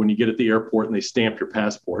called when you get at the airport and they stamp your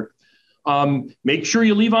passport. Make sure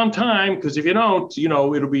you leave on time, because if you don't,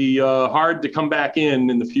 it'll be hard to come back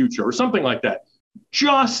in the future, or something like that.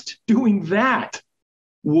 Just doing that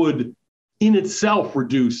would in itself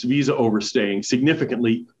reduce visa overstaying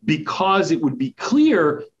significantly, because it would be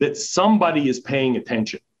clear that somebody is paying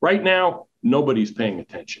attention. Right now, nobody's paying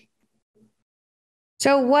attention.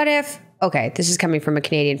 So what if, okay, this is coming from a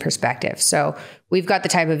Canadian perspective. So we've got the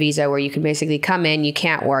type of visa where you can basically come in, you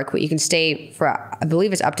can't work, but you can stay for, I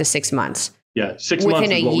believe it's up to 6 months. Yeah, 6 months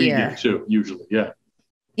is what we do too, usually, yeah.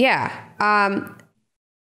 Yeah.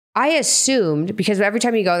 I assumed, because every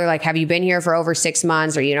time you go, they're like, have you been here for over 6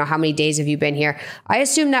 months? Or, how many days have you been here? I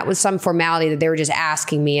assumed that was some formality that they were just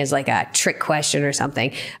asking me as like a trick question or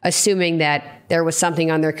something, assuming that there was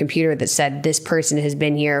something on their computer that said this person has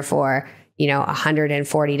been here for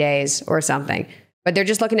 140 days or something, but they're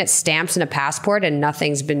just looking at stamps and a passport and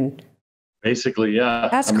nothing's been. Basically, yeah.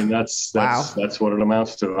 That's what it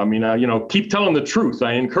amounts to. Keep telling the truth.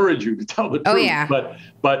 I encourage you to tell the truth. Oh, yeah.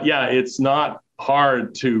 But yeah, it's not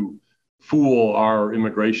hard to fool our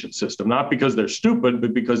immigration system, not because they're stupid,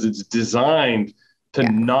 but because it's designed to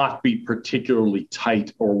not be particularly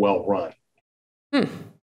tight or well run.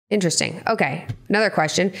 Interesting. Okay. Another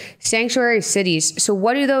question. Sanctuary cities. So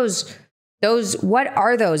what do what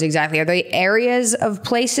are those exactly? Are they areas of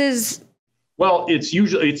places? Well,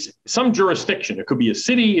 it's some jurisdiction. It could be a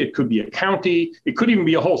city, it could be a county, it could even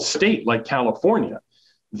be a whole state like California,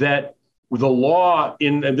 that the law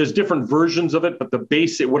and there's different versions of it, but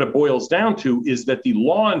what it boils down to is that the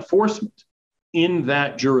law enforcement in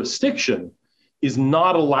that jurisdiction is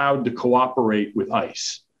not allowed to cooperate with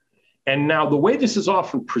ICE. And now the way this is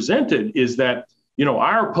often presented is that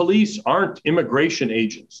our police aren't immigration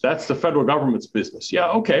agents. That's the federal government's business. Yeah,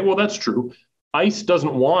 okay, well, that's true. ICE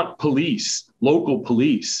doesn't want local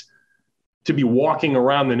police, to be walking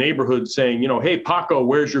around the neighborhood saying, hey, Paco,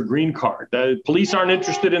 where's your green card? Police aren't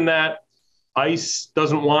interested in that. ICE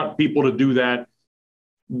doesn't want people to do that.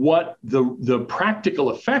 What the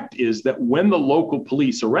practical effect is that when the local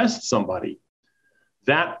police arrest somebody,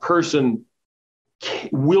 that person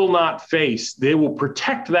will not they will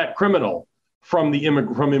protect that criminal from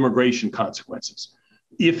immigration consequences.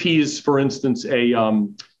 If he's, for instance,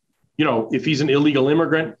 if he's an illegal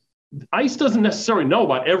immigrant, ICE doesn't necessarily know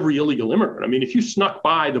about every illegal immigrant. I mean, if you snuck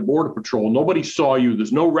by the Border Patrol, nobody saw you,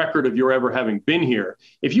 there's no record of your ever having been here.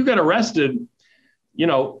 If you get arrested,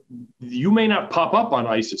 you may not pop up on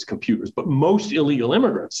ICE's computers, but most illegal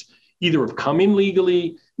immigrants either have come in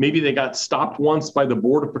legally, maybe they got stopped once by the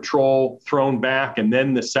Border Patrol, thrown back, and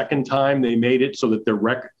then the second time they made it so that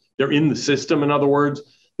they're in the system. In other words,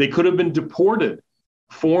 they could have been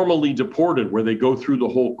formally deported, where they go through the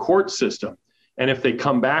whole court system. And if they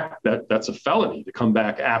come back, that's a felony to come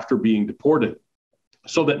back after being deported.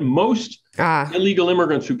 So that most illegal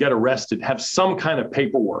immigrants who get arrested have some kind of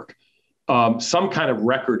paperwork, some kind of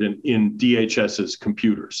record in DHS's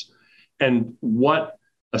computers. And what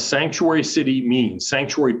a sanctuary city means,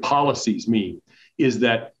 sanctuary policies mean, is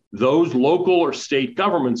that those local or state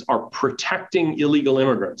governments are protecting illegal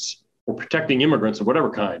immigrants, or protecting immigrants of whatever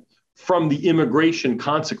kind, from the immigration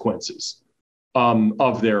consequences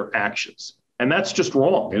of their actions. And that's just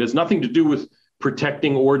wrong. It has nothing to do with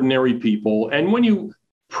protecting ordinary people. And when you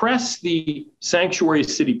press the sanctuary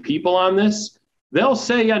city people on this, they'll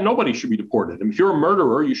say, yeah, nobody should be deported. And if you're a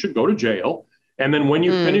murderer, you should go to jail. And then when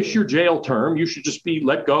you finish your jail term, you should just be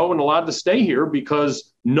let go and allowed to stay here,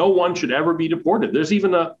 because no one should ever be deported. There's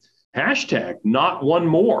even a hashtag, not one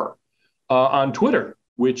more, on Twitter,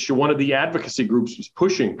 which one of the advocacy groups was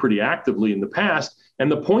pushing pretty actively in the past.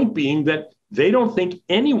 And the point being that they don't think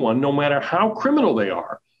anyone, no matter how criminal they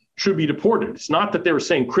are, should be deported. It's not that they were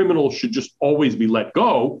saying criminals should just always be let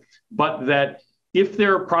go, but that if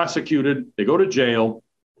they're prosecuted, they go to jail.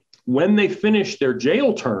 When they finish their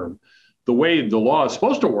jail term, the way the law is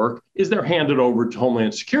supposed to work is they're handed over to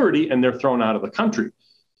Homeland Security and they're thrown out of the country.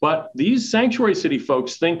 But these sanctuary city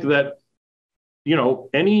folks think that,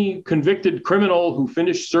 any convicted criminal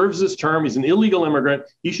who serves his term, he's an illegal immigrant,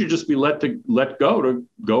 he should just be let go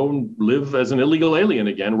and live as an illegal alien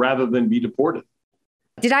again, rather than be deported.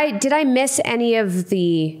 Did I miss any of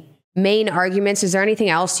the main arguments? Is there anything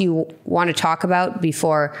else you want to talk about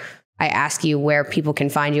before I ask you where people can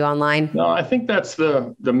find you online? No, I think that's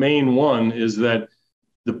the main one, is that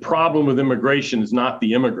the problem with immigration is not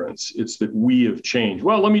the immigrants, it's that we have changed.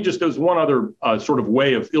 Well, let me just, there's one other sort of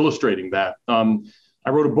way of illustrating that. I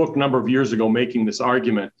wrote a book a number of years ago making this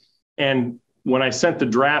argument. And when I sent the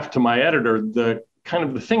draft to my editor, the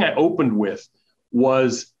thing I opened with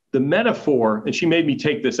was the metaphor, and she made me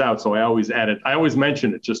take this out, so I always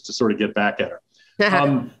mention it just to sort of get back at her.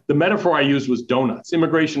 The metaphor I used was donuts.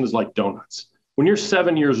 Immigration is like donuts. When you're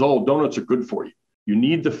 7 years old, donuts are good for you. You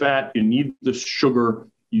need the fat, you need the sugar,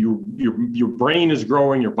 your brain is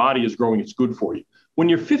growing, your body is growing, it's good for you. When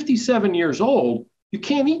you're 57 years old, you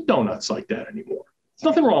can't eat donuts like that anymore. There's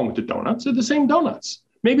nothing wrong with the donuts. They're the same donuts.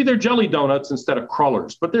 Maybe they're jelly donuts instead of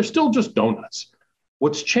crullers, but they're still just donuts.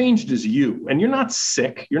 What's changed is you, and you're not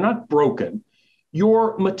sick, you're not broken.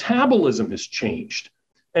 Your metabolism has changed.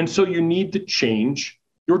 And so you need to change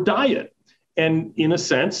your diet. And in a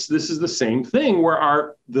sense, this is the same thing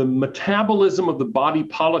where the metabolism of the body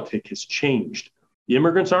politic has changed. The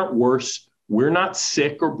immigrants aren't worse. We're not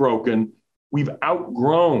sick or broken. We've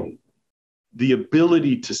outgrown the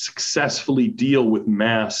ability to successfully deal with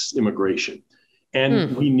mass immigration.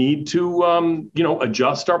 And we need to,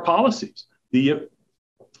 adjust our policies.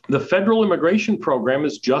 The federal immigration program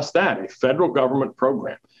is just that, a federal government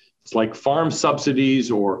program. It's like farm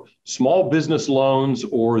subsidies or small business loans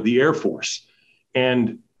or the Air Force.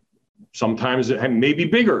 And sometimes it may be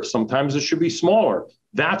bigger, sometimes it should be smaller.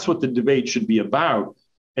 That's what the debate should be about,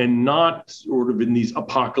 and not sort of in these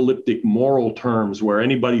apocalyptic moral terms where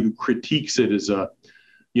anybody who critiques it is an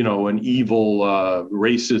evil,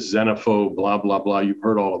 racist, xenophobe, blah, blah, blah. You've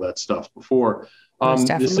heard all of that stuff before.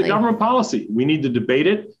 This is a government policy. We need to debate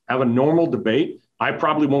it, have a normal debate. I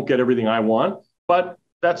probably won't get everything I want, but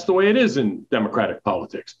that's the way it is in democratic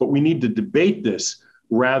politics. But we need to debate this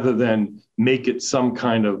rather than make it some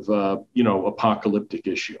kind of, apocalyptic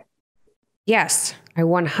issue. Yes, I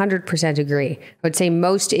 100% agree. I would say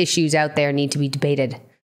most issues out there need to be debated.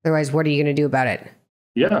 Otherwise, what are you going to do about it?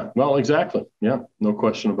 Yeah, well, exactly. Yeah, no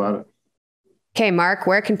question about it. Okay, Mark,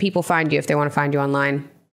 where can people find you if they want to find you online?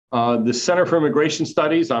 The Center for Immigration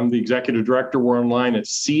Studies, I'm the executive director. We're online at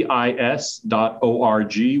cis.org.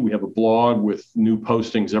 We have a blog with new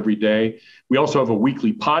postings every day. We also have a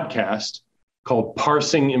weekly podcast called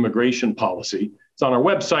Parsing Immigration Policy. It's on our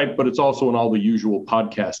website, but it's also in all the usual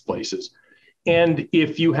podcast places. And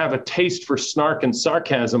if you have a taste for snark and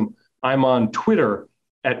sarcasm, I'm on Twitter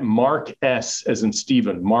at Mark S, as in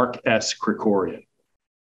Stephen, Mark S. Krikorian.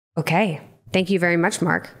 Okay. Thank you very much,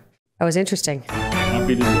 Mark. That was interesting.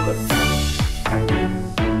 Happy to do it.